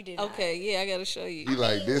know you did. Okay, yeah, I got to show you. He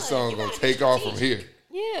like, this song going to take off from here.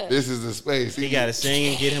 Yeah. This is the space. He got to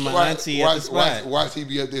sing and get him an auntie at the spot. Watch he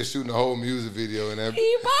be up there shooting a whole music video and everything.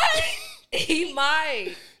 He might. He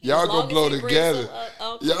might. Y'all gonna blow together.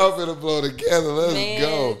 Y'all finna blow together. Let's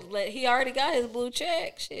go. He already got his blue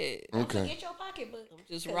check. Shit. Okay. Get your pocketbook. I'm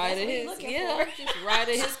just riding his. Yeah. Just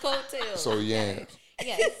riding his coattails. So Yes.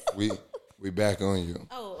 we back on you.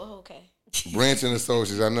 Oh, okay. Branch and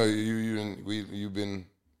Associates. I know you've been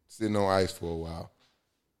sitting on ice for a while.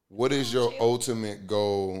 What is your ultimate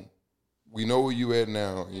goal? We know where you at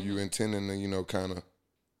now, and you intending to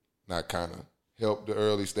help the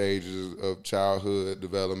early stages of childhood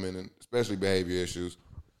development and especially behavior issues.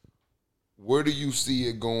 Where do you see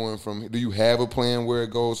it going from? Do you have a plan where it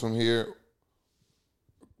goes from here?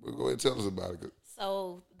 Well, go ahead and tell us about it.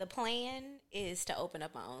 So the plan is to open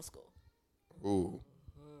up my own school. Ooh.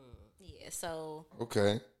 Yeah, so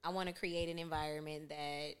okay. I want to create an environment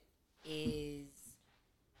that is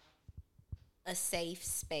a safe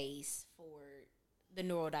space for the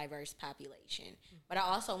neurodiverse population. But I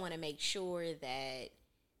also want to make sure that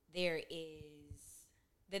there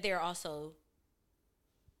are also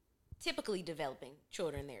typically developing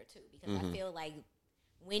children there too, because I feel like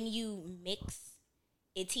when you mix,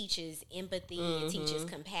 it teaches empathy, it teaches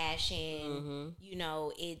compassion.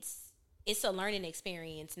 It's a learning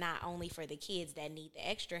experience not only for the kids that need the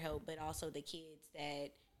extra help, but also the kids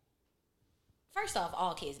that, first off,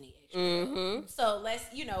 all kids need extra help. So let's,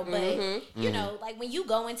 like when you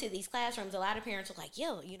go into these classrooms, a lot of parents are like,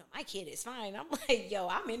 yo, my kid is fine. I'm like, yo,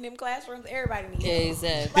 I'm in them classrooms. Everybody needs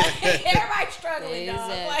help. Exactly. Like, everybody's struggling,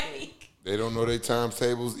 dog. Like, they don't know their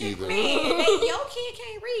timetables either. Your kid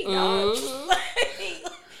can't read, dog.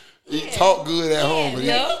 He talk good at home. But he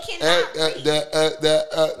cannot read.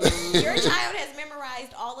 Your child has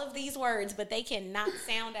memorized all of these words, but they cannot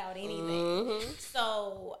sound out anything.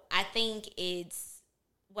 So I think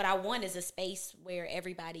what I want is a space where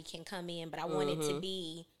everybody can come in, but I want it to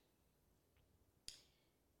be,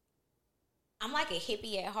 I'm like a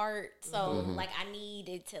hippie at heart, so like I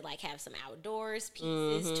needed to like have some outdoors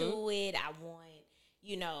pieces to it. I want,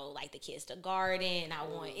 you know, like the kids to garden. I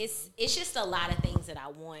want it's just a lot of things that I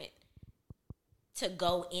want to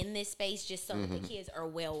go in this space just so that the kids are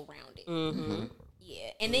well rounded.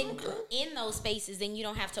 Yeah, and then in those spaces, then you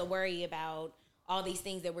don't have to worry about all these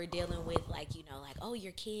things that we're dealing with, like, you know, like, oh,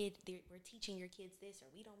 your kid, we're teaching your kids this, or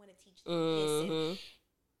we don't want to teach them this.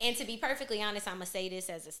 And to be perfectly honest, I'm going to say this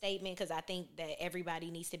as a statement because I think that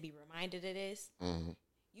everybody needs to be reminded of this.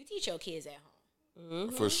 You teach your kids at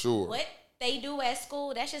home. For sure. What they do at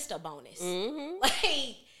school, that's just a bonus.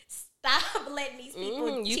 Like, stop letting these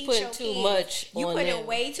people teach your kids. Too much. You put in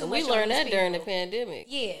way too much. We learned that during the pandemic.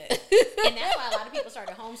 Yeah. And that's why a lot of people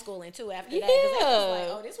started homeschooling too after that. Because they was like,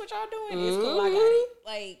 oh, this what y'all doing? It's cool, I got it.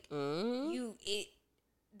 Like,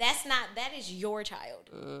 that is your child.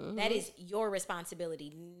 That is your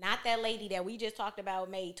responsibility. Not that lady that we just talked about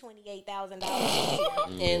made $28,000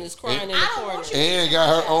 and is crying in the corner. And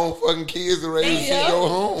got her own fucking kids to raise to go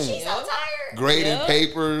home. She's so tired. Grading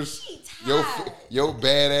papers. Your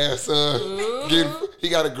badass son. He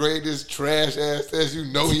got to grade this trash ass test. You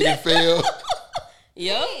know he done fail.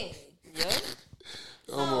 Yep.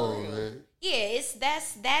 Come on, man. Yeah,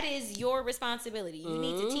 that is your responsibility. You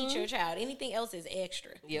need to teach your child. Anything else is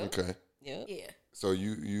extra. Okay. Yeah. So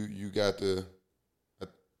you got the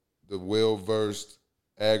well versed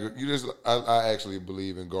I actually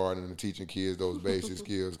believe in gardening and teaching kids those basic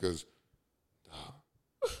skills because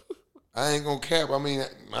I ain't gonna cap. I mean,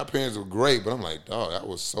 my parents were great, but I'm like, dog, I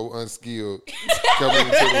was so unskilled coming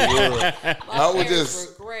into the world. I was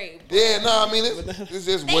just were great. Yeah, no, I mean, it's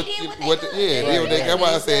just that's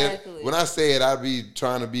why I said when I said I'd be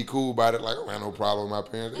trying to be cool about it, like I had no problem with my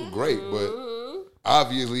parents. They were great, but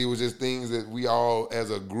obviously it was just things that we all,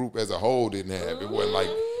 as a group, as a whole, didn't have. It wasn't like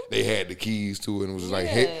they had the keys to it and was just like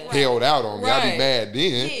held out on me. I'd be mad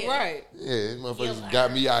then. Yeah, these motherfuckers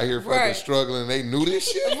got me out here fucking struggling and they knew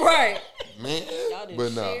this shit. Man.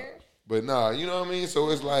 But nah, you know what I mean? So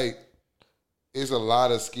it's like, it's a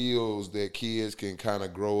lot of skills that kids can kind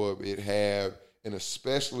of grow up and have, and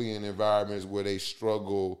especially in environments where they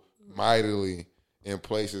struggle mightily in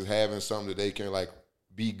places, having something that they can like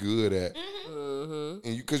be good at. And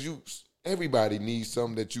because everybody needs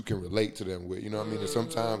something that you can relate to them with, you know what I mean? And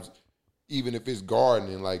sometimes, even if it's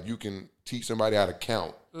gardening, like you can teach somebody how to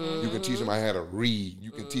count. You can teach somebody how to read.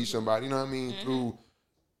 You can teach somebody, you know what I mean, through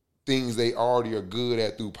things they already are good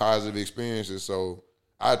at through positive experiences. So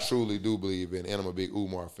I truly do believe in, and I'm a big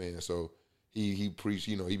Umar fan, so he preach,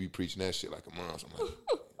 you know, he be preaching that shit like a mom. So I'm like,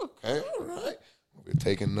 okay, all right. We're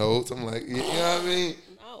taking notes. I'm like, you know what I mean?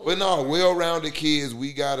 But no, well-rounded kids,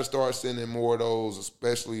 we got to start sending more of those,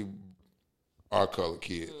 especially our colored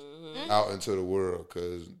kids, out into the world,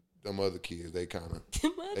 because them other kids, they kind of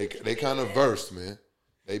versed, man.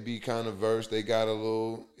 They be kind of versed. They got a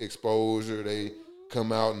little exposure. They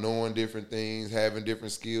come out knowing different things, having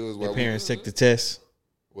different skills. Your parents take the test?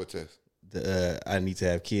 What test? The I need to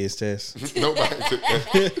have kids test. Nobody took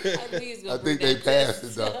that. I think they passed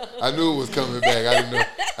it though. I knew it was coming back.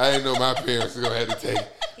 I didn't know my parents were gonna have to take it.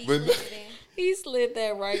 But he slid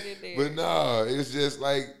that right in there. But no, it's just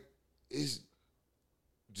like, it's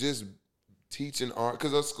just teaching art,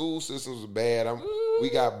 because our school systems are bad. We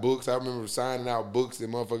got books. I remember signing out books that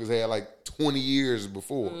motherfuckers had like 20 years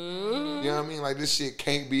before. You know what I mean? Like, this shit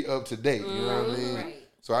can't be up to date. You know what I mean? Right.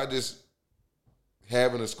 So I just,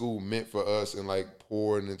 having a school meant for us and like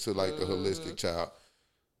pouring into like the holistic child.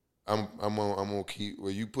 I'm gonna keep,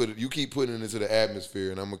 well, you keep putting it into the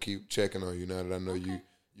atmosphere, and I'm gonna keep checking on you now that I know you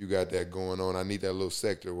got that going on. I need that little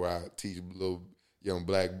sector where I teach little young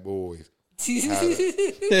black boys how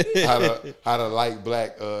to like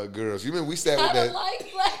black girls. You remember we sat with that?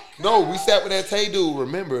 No, we sat with that Tay dude.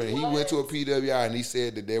 Remember, and he went to a PWI and he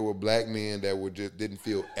said that there were black men that were just didn't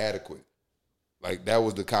feel adequate. Like, that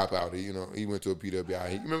was the cop out. He went to a PWI.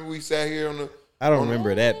 He, remember we sat here on the. I don't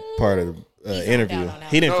remember that part of the interview.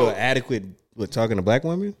 He didn't feel adequate with talking to black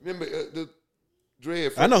women. Remember the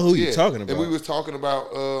dread. I know who you're talking about. And we was talking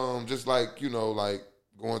about just like, you know, like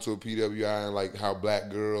going to a PWI and like how black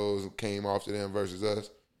girls came off to them versus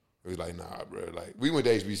us. It was like, nah, bro. Like, we went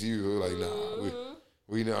to HBCU. We were like, nah,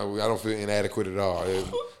 we know I don't feel inadequate at all.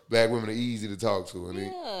 Black women are easy to talk to,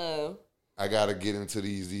 and I gotta get into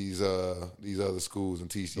these other schools and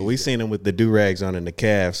teach. We seen him with the do-rags on in the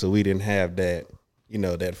calf, so we didn't have that, you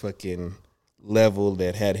know, that fucking level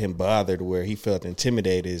that had him bothered where he felt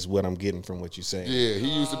intimidated is what I'm getting from what you're saying. Yeah,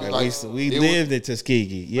 he used to be like, we lived in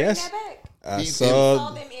Tuskegee. Yes. We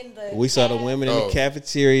saw the women in the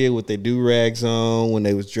cafeteria with their do-rags on when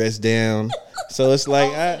they was dressed down. So it's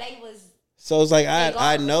like I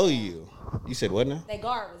know you. You said what now? Their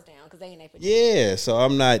guard was down because they ain't able to. Yeah, so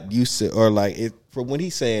I'm not used to, or like it from what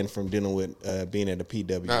he's saying from dealing with being at the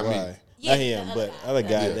PWI. Not me. Not him, but other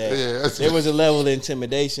guy. There was a level of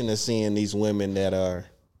intimidation of seeing these women that are,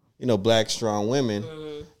 black strong women.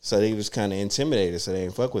 Mm-hmm. So they was kind of intimidated, so they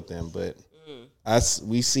didn't fuck with them. But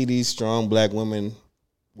we see these strong black women,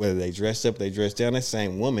 whether they dressed up, they dressed down, that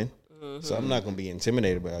same woman. Mm-hmm. So I'm not gonna be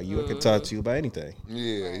intimidated about you. I can talk to you about anything.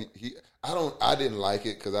 Yeah, I didn't like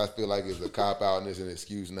it because I feel like it's a cop out and it's an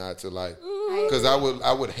excuse not to like. Because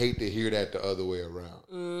I would hate to hear that the other way around.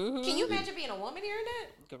 Mm-hmm. Can you imagine being a woman hearing that?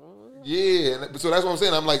 Yeah, so that's what I'm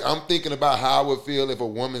saying. I'm thinking about how I would feel if a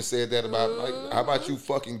woman said that about like, how about you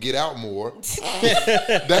fucking get out more?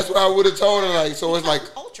 That's what I would have told her. Like, so it's like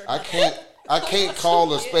I can't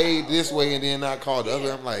call a spade this way and then not call the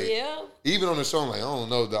other. I'm like, even on the show, I'm like, I don't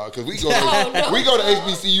know, dog, because we go to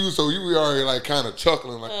HBCU, so you already like kind of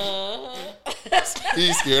chuckling like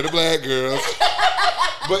he's scared of black girls.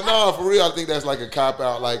 But no, for real, I think that's like a cop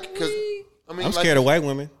out, like because I'm scared of white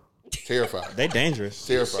women. Terrified. They dangerous.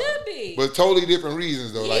 Terrified. Should be. But totally different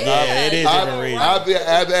reasons though. Like it is different reasons.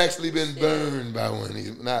 I've actually been burned by one.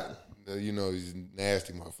 He's not, he's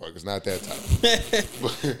nasty motherfuckers. Not that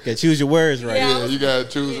type. Gotta choose your words right. Yeah, you gotta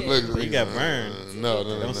choose. Look, you got burned. No.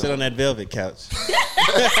 Don't sit on that velvet couch.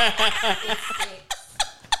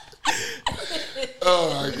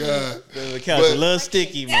 Oh my God. The couch is a little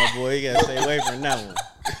sticky, my boy. You gotta stay away from that one.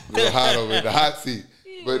 A little hot over there, the hot seat.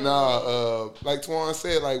 But nah, like Twan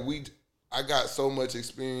said, like I got so much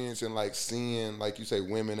experience in like seeing, like you say,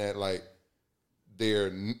 women at like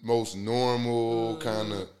their most normal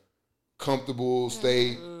kind of comfortable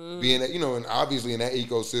state, being that, and obviously in that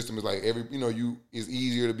ecosystem is like it's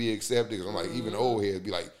easier to be accepted. Cause I'm like, even old heads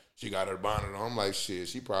be like, she got her bonnet on. I'm like, shit,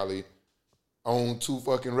 she probably owned 2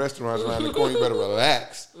 fucking restaurants around the corner. You better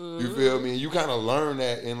relax. You feel me? And you kind of learn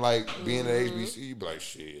that in like being at HBC. You be like,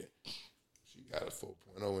 shit, she got a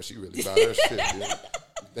 4.0 when she really about her shit. Dude.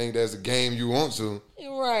 You think that's a game you want to?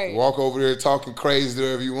 Right. Walk over there talking crazy to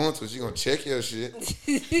her if you want to. She gonna check your shit.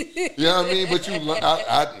 You know what I mean? But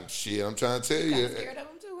I'm trying to tell you. Scared of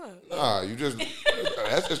them too, huh? Nah, you just.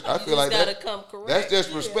 That's just. I feel like that's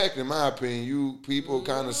just respect, in my opinion. You people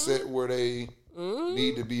kind of set where they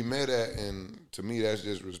need to be met at, and to me, that's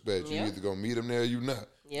just respect. You either gonna meet them there, or you not.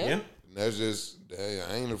 Yeah. And that's just. Hey,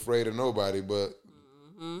 I ain't afraid of nobody, but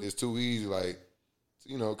it's too easy, like,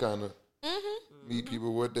 kind of meet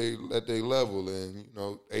people at they level, and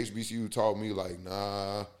HBCU taught me like,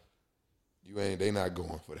 nah, they not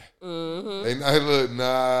going for that. They not look,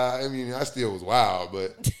 nah. I mean, I still was wild,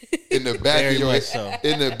 but in the back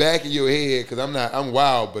of your head, because I'm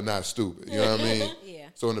wild but not stupid. You know what I mean? Yeah.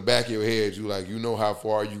 So in the back of your head, you know how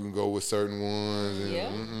far you can go with certain ones,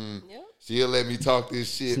 and she'll let me talk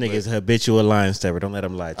this shit. This nigga's habitual line stepper. Don't let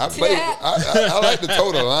him lie to you. I like the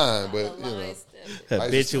total line, but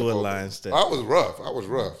habitual line stepper. I was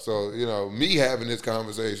rough. So me having this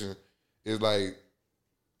conversation is like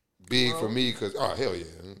big for me because hell yeah.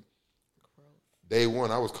 Day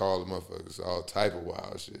one, I was calling motherfuckers all type of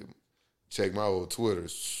wild shit. Check my old Twitter.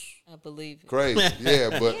 I believe it. Crazy,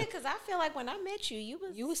 yeah, but because I feel like when I met you,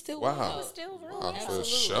 you was still wild. You was still real. Wow, for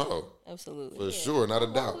sure, absolutely, for sure, not a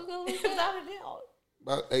doubt. Without a doubt.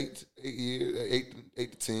 About 8 years,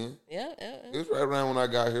 8 to 10. Yeah. It was right around when I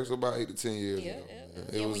got here, so about 8 to 10 years ago.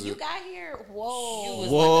 Yeah, when you got here, you was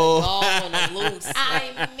like a dog on the loose.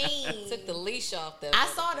 I mean, took the leash off that. I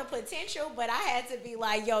saw the potential, but I had to be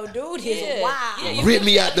like, "Yo, dude, is wild." Yeah, rip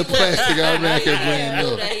me out the plastic. I reckon. I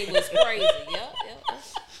knew that he was crazy. Yep.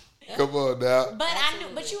 Come on now. But I knew,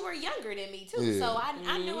 but you were younger than me too, so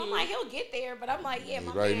I knew. I'm like, he'll get there, but I'm like,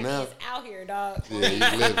 my man is out here, dog.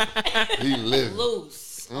 Yeah, he living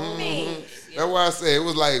loose. That's why I say it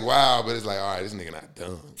was like wow, but it's like, all right, this nigga not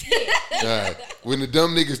dumb. Right. When the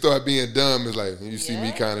dumb niggas start being dumb, it's like you see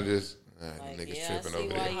me kind of just. Niggas tripping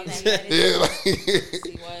over there. Yeah, like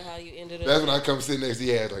see how you ended up. That's when I come sit next to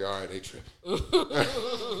your ass, like, all right, they tripping.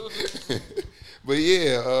 But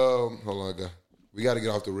yeah, hold on, guys. We got to get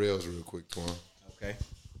off the rails real quick, Twan. Okay.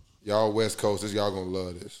 Y'all West Coasters, y'all gonna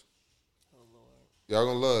love this. Oh Lord. Y'all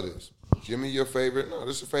gonna love this. Give me your favorite. No,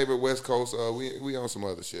 this is your favorite West Coast. We on some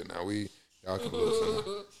other shit now. Y'all can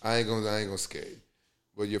listen. I ain't gonna scare you.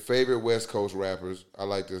 But your favorite West Coast rappers, I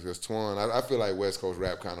like this because Twan. I feel like West Coast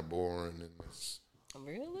rap kind of boring. And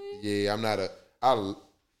really? Yeah, I'm not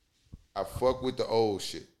I fuck with the old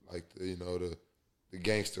shit, like the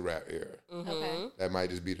gangster rap era. Okay. That might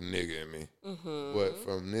just be the nigga in me. But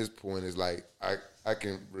from this point, it's like I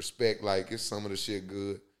can respect, like, it's some of the shit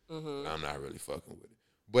good. I'm not really fucking with it.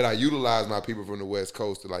 But I utilize my people from the West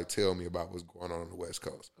Coast to like tell me about what's going on the West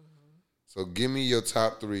Coast. So give me your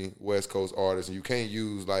top 3 West Coast artists, and you can't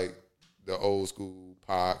use like the old school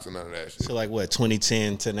Pox and none of that shit. So like what,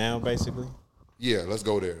 2010 to now, basically? Yeah, let's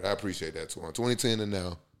go there. I appreciate that, Twan. 2010 to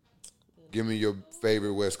now. Give me your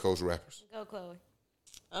favorite West Coast rappers. Go, Chloe.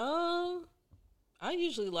 I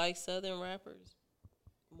usually like Southern rappers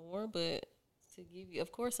more, but to give you,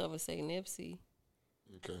 of course, I would say Nipsey.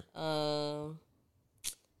 Okay.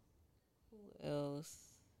 Who else?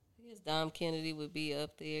 I guess Dom Kennedy would be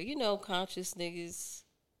up there. You know, conscious niggas.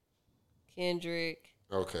 Kendrick.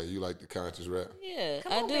 Okay, you like the conscious rap? Yeah,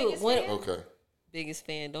 Come I on, do. biggest fan. Okay. Biggest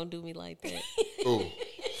fan. Don't do me like that. Ooh.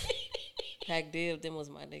 Pac Div, them was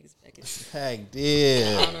my niggas back in the Pac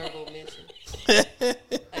Div. Honorable mention.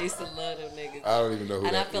 I used to love them niggas. I don't even know who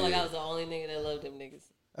and that I feel is. like I was the only nigga that loved them niggas.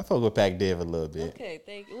 I fuck with Pac Div a little bit. Okay,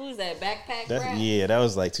 thank you. What was that? Backpack rap? Yeah, that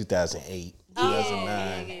was like 2008,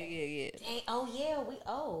 2009. Yeah. Dang, oh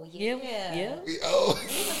yeah, Yeah. We We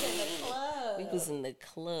was in the club. We was in the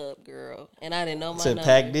club, girl. And I didn't know my To number.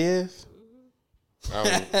 Pac Div?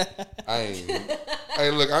 I ain't.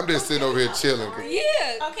 Hey, look, I'm just sitting over here chilling.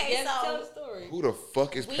 Yeah. Okay, Yes, so- tell the story. Who the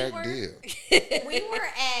fuck is We Pac were- Div? We were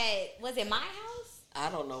at, was it my house? I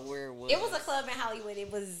don't know where it was. It was a club in Hollywood.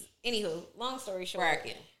 It was, anywho, long story short.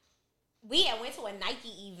 Bracken. We had went to a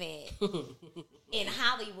Nike event in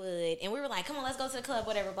Hollywood, and we were like, come on, let's go to the club,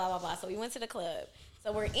 whatever, blah, blah, blah. So we went to the club.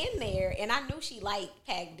 So we're in there, and I knew she liked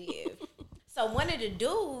Pac Div. So one of the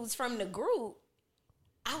dudes from the group,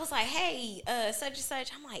 I was like, hey, such and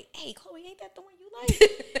such. I'm like, hey, Chloe, ain't that the one you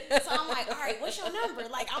like? So I'm like, all right, what's your number?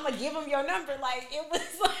 Like, I'm going to give him your number. Like, it was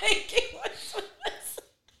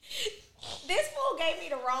this fool gave me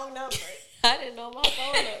the wrong number. I didn't know my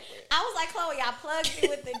phone number. I was like, Chloe, I plugged you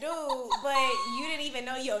with the dude, but you didn't even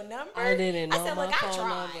know your number. I didn't know said, my look, phone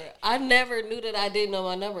number. I never knew that I didn't know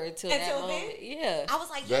my number until that Until moment. then? Yeah. I was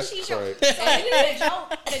like, yeah, That's she's crazy. your. So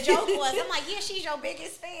the joke was, I'm like, yeah, she's your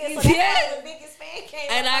biggest fan. So that's Yeah. why the biggest fan came.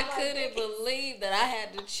 And up. I I'm like, couldn't believe that I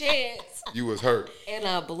had the chance, You was hurt. and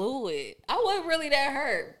I blew it. I wasn't really that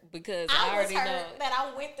hurt because I I was already hurt know. that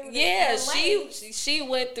I went through. Yeah, the lane. she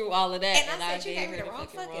went through all of that, And I said, you gave gave me her the wrong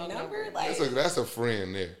fucking wrong number. Like, That's a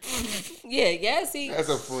friend there. yeah, see, That's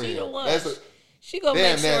a friend. She the one. That's she gonna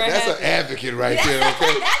damn, make sure that's it an advocate right there.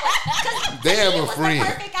 Okay. Damn, it a was friend. the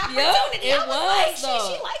perfect opportunity. it I was like, was, she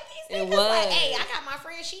though. like these It niggas. Like, was. hey, I got my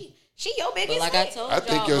friend. She your biggest But like fan. I told I y'all,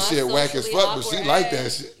 think your my shit whack as socially fuck, but she awkward like that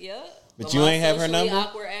ass- shit. Yeah. But you my ain't have her socially number?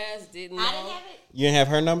 Awkward ass didn't know. I didn't have it. You didn't have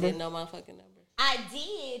her number? Didn't know my fucking number. I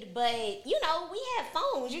did, but you know, we had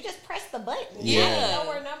phones. You just press the button. Yeah. I didn't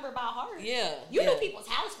know her number by heart. Yeah. You yeah. knew people's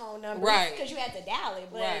house phone numbers, Right. Because you had to dial it,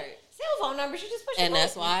 but Right. cell phone numbers, you just push. And the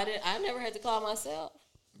that's button. why I never had to call myself.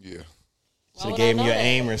 Yeah. Why So would gave I me know your that?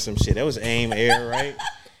 AIM or some shit. That was AIM Air, right?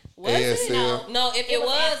 Was ASL. it? No, if It it was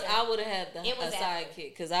was, after. I would have had It was a after. sidekick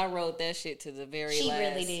because I wrote that shit to the very She last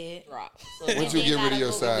really did. drop. So When'd it you then get rid gotta of your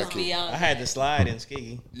go with was sidekick? beyond I had to slide in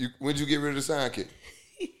Skiggy. When'd you get rid of the sidekick?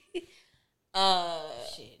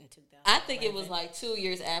 Shit in 2000. I think it was like 2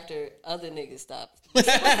 years after other niggas stopped. It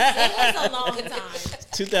was a long time.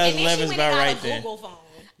 2011 is about right there. Google phone.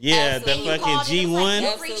 Yeah, the Absolutely. fucking G1. You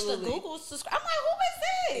reached the Absolutely. Google subscribe. I'm like, who is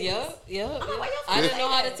this? Yep. I'm like, why your I phone didn't know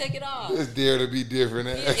like how to that? take it off. It's dare to be different.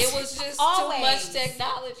 It was just Always. too much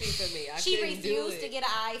technology for me. I She couldn't do refused it. to get an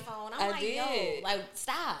iPhone. I'm I like, yo, did. like,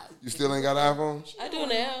 stop. You still ain't got an iPhone? I do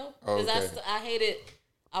now because Okay. I hated.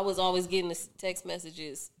 I was always getting the text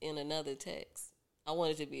messages in another text. I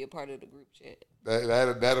wanted to be a part of the group chat.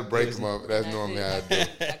 That'll break him up. That's And normally how I do.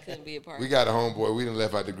 I couldn't be a part. We got a homeboy. We done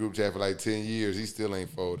left out the group chat for like 10 years. He still ain't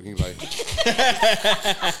folded. He like,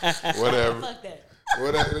 whatever. Fuck that.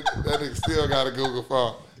 Whatever. That nigga still got a Google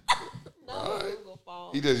phone. No Google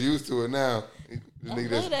phone. He just used to it now. I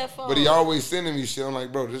love that phone. But he always sending me shit. I'm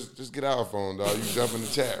like, bro, just get our phone, dog. You jump in the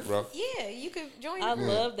chat, bro. Yeah, you could join. I the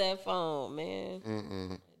love that phone, man.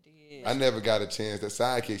 I did. I never got a chance. That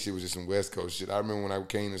sidekick shit was just some West Coast shit. I remember when I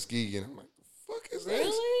came to ski and I'm like, the fuck is this?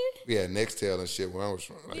 Really? We had Nextel and shit when I was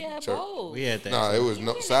from like Yeah, church. both. We had that. No, it was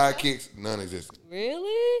no sidekicks, none existed.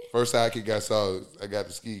 Really? First sidekick I saw, I got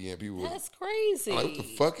to ski and people was That's crazy. like, what the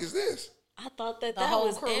fuck is this? I thought that The that whole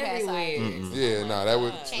was crew had everywhere. Yeah, nah, that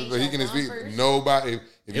was Change he your can speak. bumpers. Nobody. If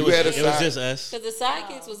It you was, had a it was side, just us. Because the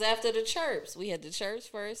sidekicks was after the chirps. We had the chirps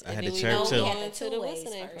first. I had and the then chirps we too. went We had on the to the two what's ways the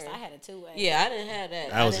name first. first. I had a two-way. Yeah, I didn't have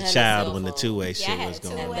that. I was didn't a have child cell when the phone two-way I shit had was a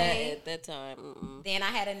going two-way. on. at that time. Then I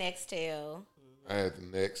had a Nextel. I had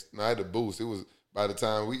the next. No, I had the boost. It was by the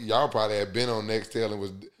time y'all probably had been on Nextel and was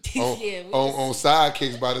on Yeah, we on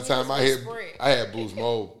sidekicks by the time was I hit. Sprint. I had boost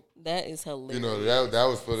mode. That is hilarious. You know that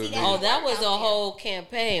was for the See, niggas. Oh, that was a whole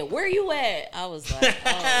campaign. Where you at? I was like,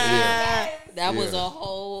 oh, Yeah. that was Yeah. a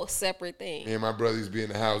whole separate thing. Me and my brother used to be in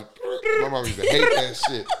the house. My mom used to hate that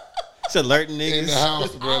shit. It's alerting niggas in the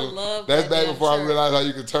house, bro. I love That's that back before church. I realized how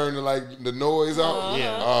you could turn the noise off.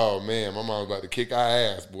 Yeah. Oh man, my mom was about to kick our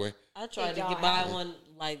ass, boy. I tried to buy one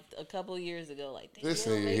like a couple of years ago. Like, this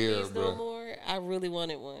don't nigga make here, these bro. No more. I really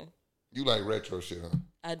wanted one. You like retro shit, huh?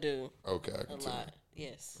 I do. Okay, I can a tell. lot.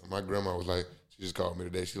 Yes. My grandma was like, she just called me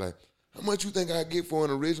today. She's like, how much you think I get for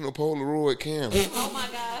an original Polaroid camera? Oh my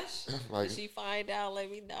gosh. Like, Did she find out?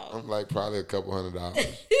 Let me know. I'm like, probably a couple $100.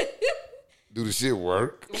 Do the shit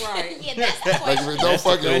work? Right. Yeah, that's the question. Like, if it don't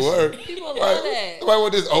fucking work. People Like, love that. Nobody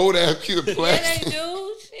want this old ass piece of Yeah, plastic. they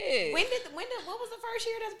do. Shit. What was the first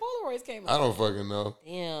year that Polaroids came out? I don't fucking know.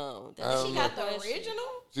 Damn. She got the original?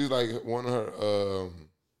 She's like, one of her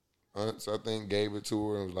aunts, I think, gave it to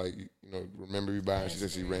her and was like, remember you buying? She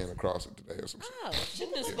said she ran across it today or some shit. Oh,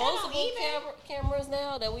 shit. Disposable cameras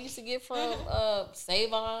now that we used to get from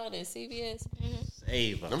Save On and CVS.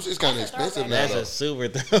 Save Them shit's kind of expensive now. That's though. a super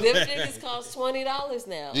though. Them niggas cost $20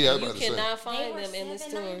 now. Yeah, I was you about to say. cannot find them in the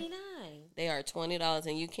store. $7.99. They are $20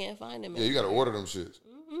 and you can't find them. Yeah, you got to order them shits.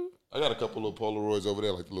 I got a couple little Polaroids over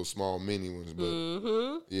there, like the little small mini ones.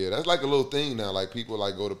 But yeah, that's like a little thing now. Like people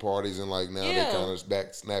like go to parties and like now they kind of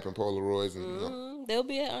back snapping Polaroids and They'll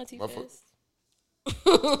be at Auntie Fest.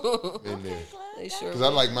 in there. They sure. Because I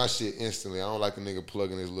like my shit instantly. I don't like a nigga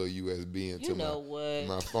plugging his little USB into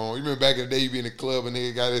my phone. You remember back in the day, you be in the club and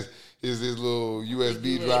nigga got his little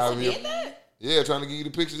USB drive. Yeah, trying to get you the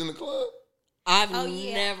pictures in the club. I've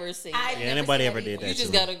never seen that. Yeah, anybody ever did that. You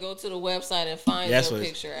just got to go to the website and find your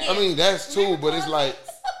picture. I mean, that's true, but it's like,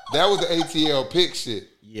 that was the ATL pic shit.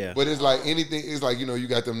 Yeah. But it's like anything, it's like, you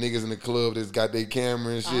got them niggas in the club that's got their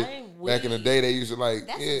camera and shit. Back in the day, they used to like,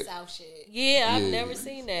 That's some South shit. Yeah, I've never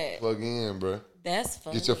seen that. Plug in, bro. That's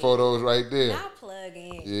funny. Get your photos right there. Not plug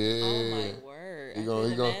in. Yeah. Oh my word. I can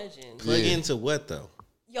imagine. Plug into what though?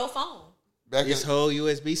 Your phone. This whole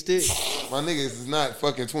USB stick? My niggas is not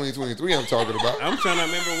fucking 2023 I'm talking about. I'm trying to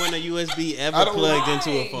remember when a USB ever plugged into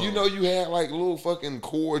a phone. You had like little fucking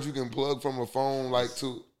cords you can plug from a phone like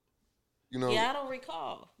to, Yeah, I don't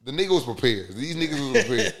recall. The nigga was prepared. These niggas was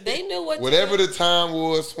prepared. They knew what whatever the time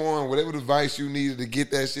was for them, whatever device you needed to get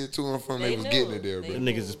that shit to them from, they was getting it there, bro. Them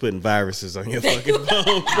niggas is putting viruses on your fucking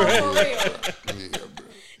phone, bro. Yeah, bro.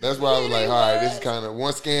 That's why I was like, all right, this is kind of,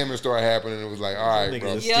 once scamming started happening, it was like, all right,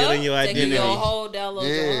 bro. Stealing your identity.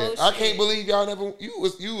 I can't believe y'all never, you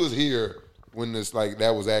was here when this, like,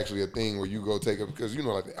 that was actually a thing where you go take it, because,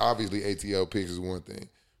 like, obviously ATL pics is one thing.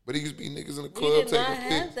 But it used to be niggas in the club taking pictures. We did not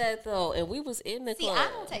have that, though, and we was in the club. See, I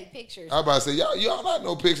don't take pictures. I was about to say, y'all not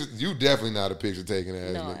no pictures. You definitely not a picture taking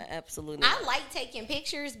ass No, nigga. absolutely not. I like taking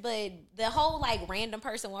pictures, but the whole, like, random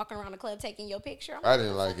person walking around the club taking your picture, I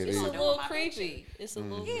didn't like it It's either. a little creepy. It's a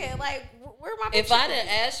little Yeah, like, where my picture? If I didn't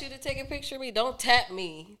ask you to take a picture of me, don't tap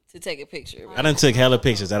me to take a picture of me. I done took hella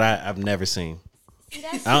pictures that I've never seen.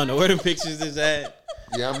 I don't know where the pictures is at.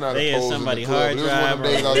 Yeah, I'm not they a pose somebody in the club. hard drive or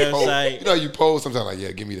website. You pose sometimes like,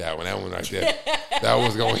 yeah, give me that one right there. That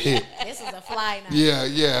one's gonna hit. This is a fly now.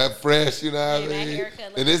 Yeah, fresh. You know what I mean?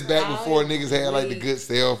 And this back before niggas had like the good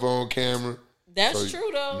cell phone camera. That's true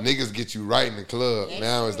though. Niggas get you right in the club.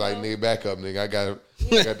 Now it's like, nigga, back up, nigga. I got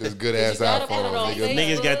this good ass iPhone.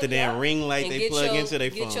 Niggas got the damn ring light they plug into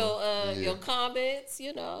their phone. Get your comments,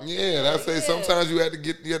 Yeah, that's say sometimes you had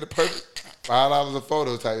the perfect $5 a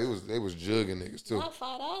photo type. They was jugging niggas too. Not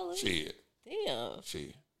 $5. Shit. Damn.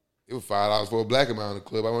 Shit. It was $5 for a black and mild in the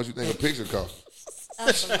club. How much you think a picture cost? A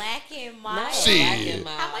black and mild. Shit.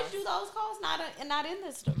 How much do those cost? Not in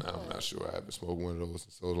this store. I'm not sure. I haven't smoked one of those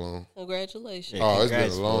in so long. Congratulations. Oh, it's been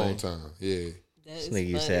a long time. Yeah. This nigga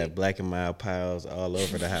used to have black and mild piles all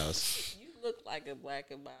over the house. You look like a black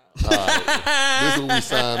and mild. All right. This is what we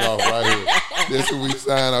sign off right here. This is what we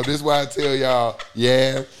sign off. This is why I tell y'all,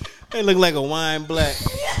 yeah. They look like a wine black.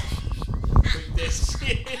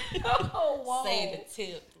 Oh, whoa. Say the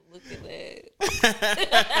tip. Look at that.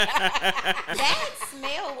 That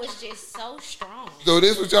smell was just so strong. So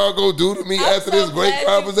this what y'all gonna do to me after this great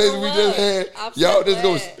conversation we just had? Y'all just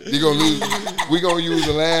gonna lose. We gonna use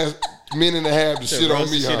the last minute and a half to shit on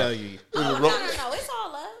me, huh? No, it's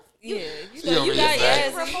all love. You got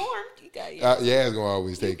Yaz reformed. You got Yaz. Yaz gonna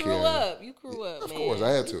always take care of me. You grew up, man. Of course, I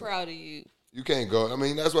had to. I'm proud of you. You can't go. I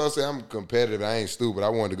mean, that's why I say I'm competitive. I ain't stupid. I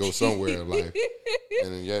wanted to go somewhere in life.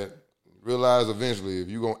 And then yet, realize eventually if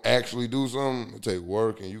you going to actually do something, it take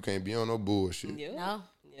work and you can't be on no bullshit. Yeah. No.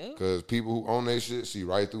 Because people who own their shit see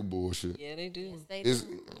right through bullshit. Yeah, they do.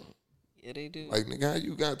 Yeah, they do. Like, nigga, how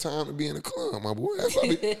you got time to be in the club, my boy? That's what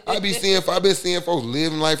I've been seeing folks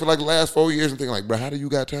living life for like the last 4 years and thinking like, bro, how do you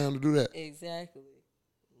got time to do that? Exactly.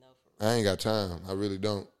 No, for real. I ain't got time. I really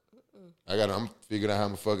don't. I'm figuring out how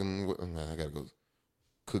I'm fucking. I gotta go.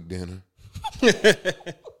 cook dinner.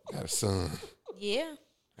 Got a son. Yeah.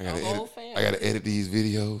 I gotta edit these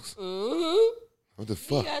videos. Mm-hmm. What the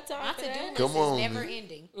fuck? Come on, never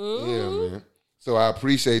ending. Mm-hmm. Yeah, man. So I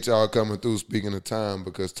appreciate y'all coming through. Speaking of time,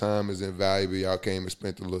 because time is invaluable. Y'all came and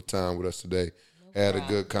spent a little time with us today. Had a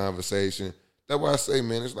good conversation. That's why I say,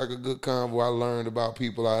 man, it's like a good convo. I learned about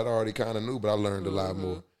people I had already kind of knew, but I learned a lot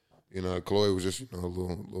more. You know, Chloe was just, a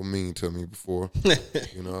little mean to me before.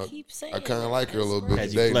 I kind of like her a little bit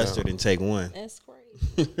today. You flustered in take one. That's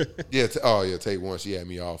crazy. Yeah, take one. She had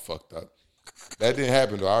me all fucked up. That didn't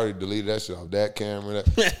happen though. I already deleted that shit off that camera.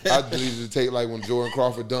 I deleted the tape like when Jordan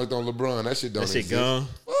Crawford dunked on LeBron. That shit don't exist. Gone.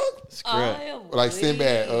 Like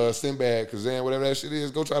Sinbad, Kazan, whatever that shit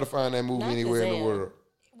is. Go try to find that movie anywhere in the world.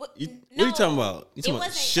 What are you talking about? You talking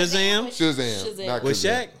about Shazam? Shazam. Not with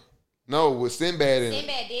Shaq? No, with Sinbad in it.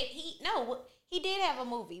 Sinbad did. He did have a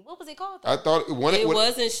movie. What was it called? I thought it wasn't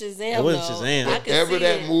Shazam. It wasn't Shazam. Whatever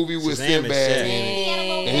that movie with Sinbad in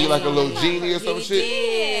it, and he like a little genie or some shit.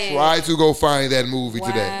 Did. Try to go find that movie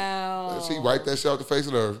today. See, wipe that shit off the face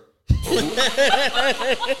of the earth.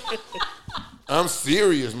 I'm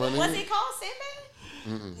serious, man. Was it called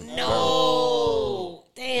Sinbad? No.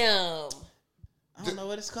 Damn. I don't know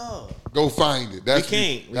what it's called. Go find it. We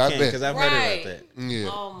can't because I've heard about that. Yeah.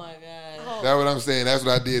 Oh my god. That's what I'm saying. That's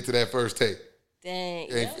what I did to that first tape. Dang.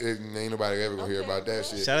 Ain't nobody ever gonna hear about that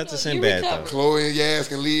shit. Shout out to Sinbad though. Chloe and Yaz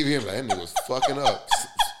can leave him. Like, that nigga was fucking up.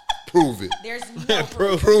 Prove it. There's no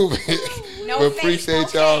prove it. No but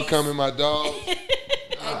appreciate y'all coming, my dog.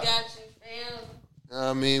 I got you, fam.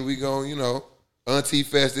 I mean, we gon', Auntie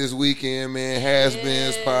Fest this weekend, man.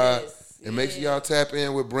 Has-Beens Pod. And make sure y'all tap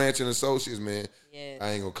in with Branch and Associates, man. Yes.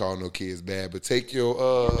 I ain't gonna call no kids bad, but take your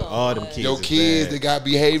all them kids your kids that got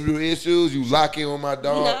behavioral issues, you lock in with my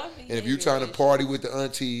dog. And if you trying to party with the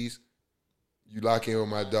aunties, you lock in with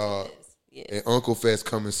my dog. Yes. And Uncle Fest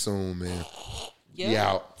coming soon, man. Yep. We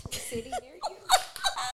out.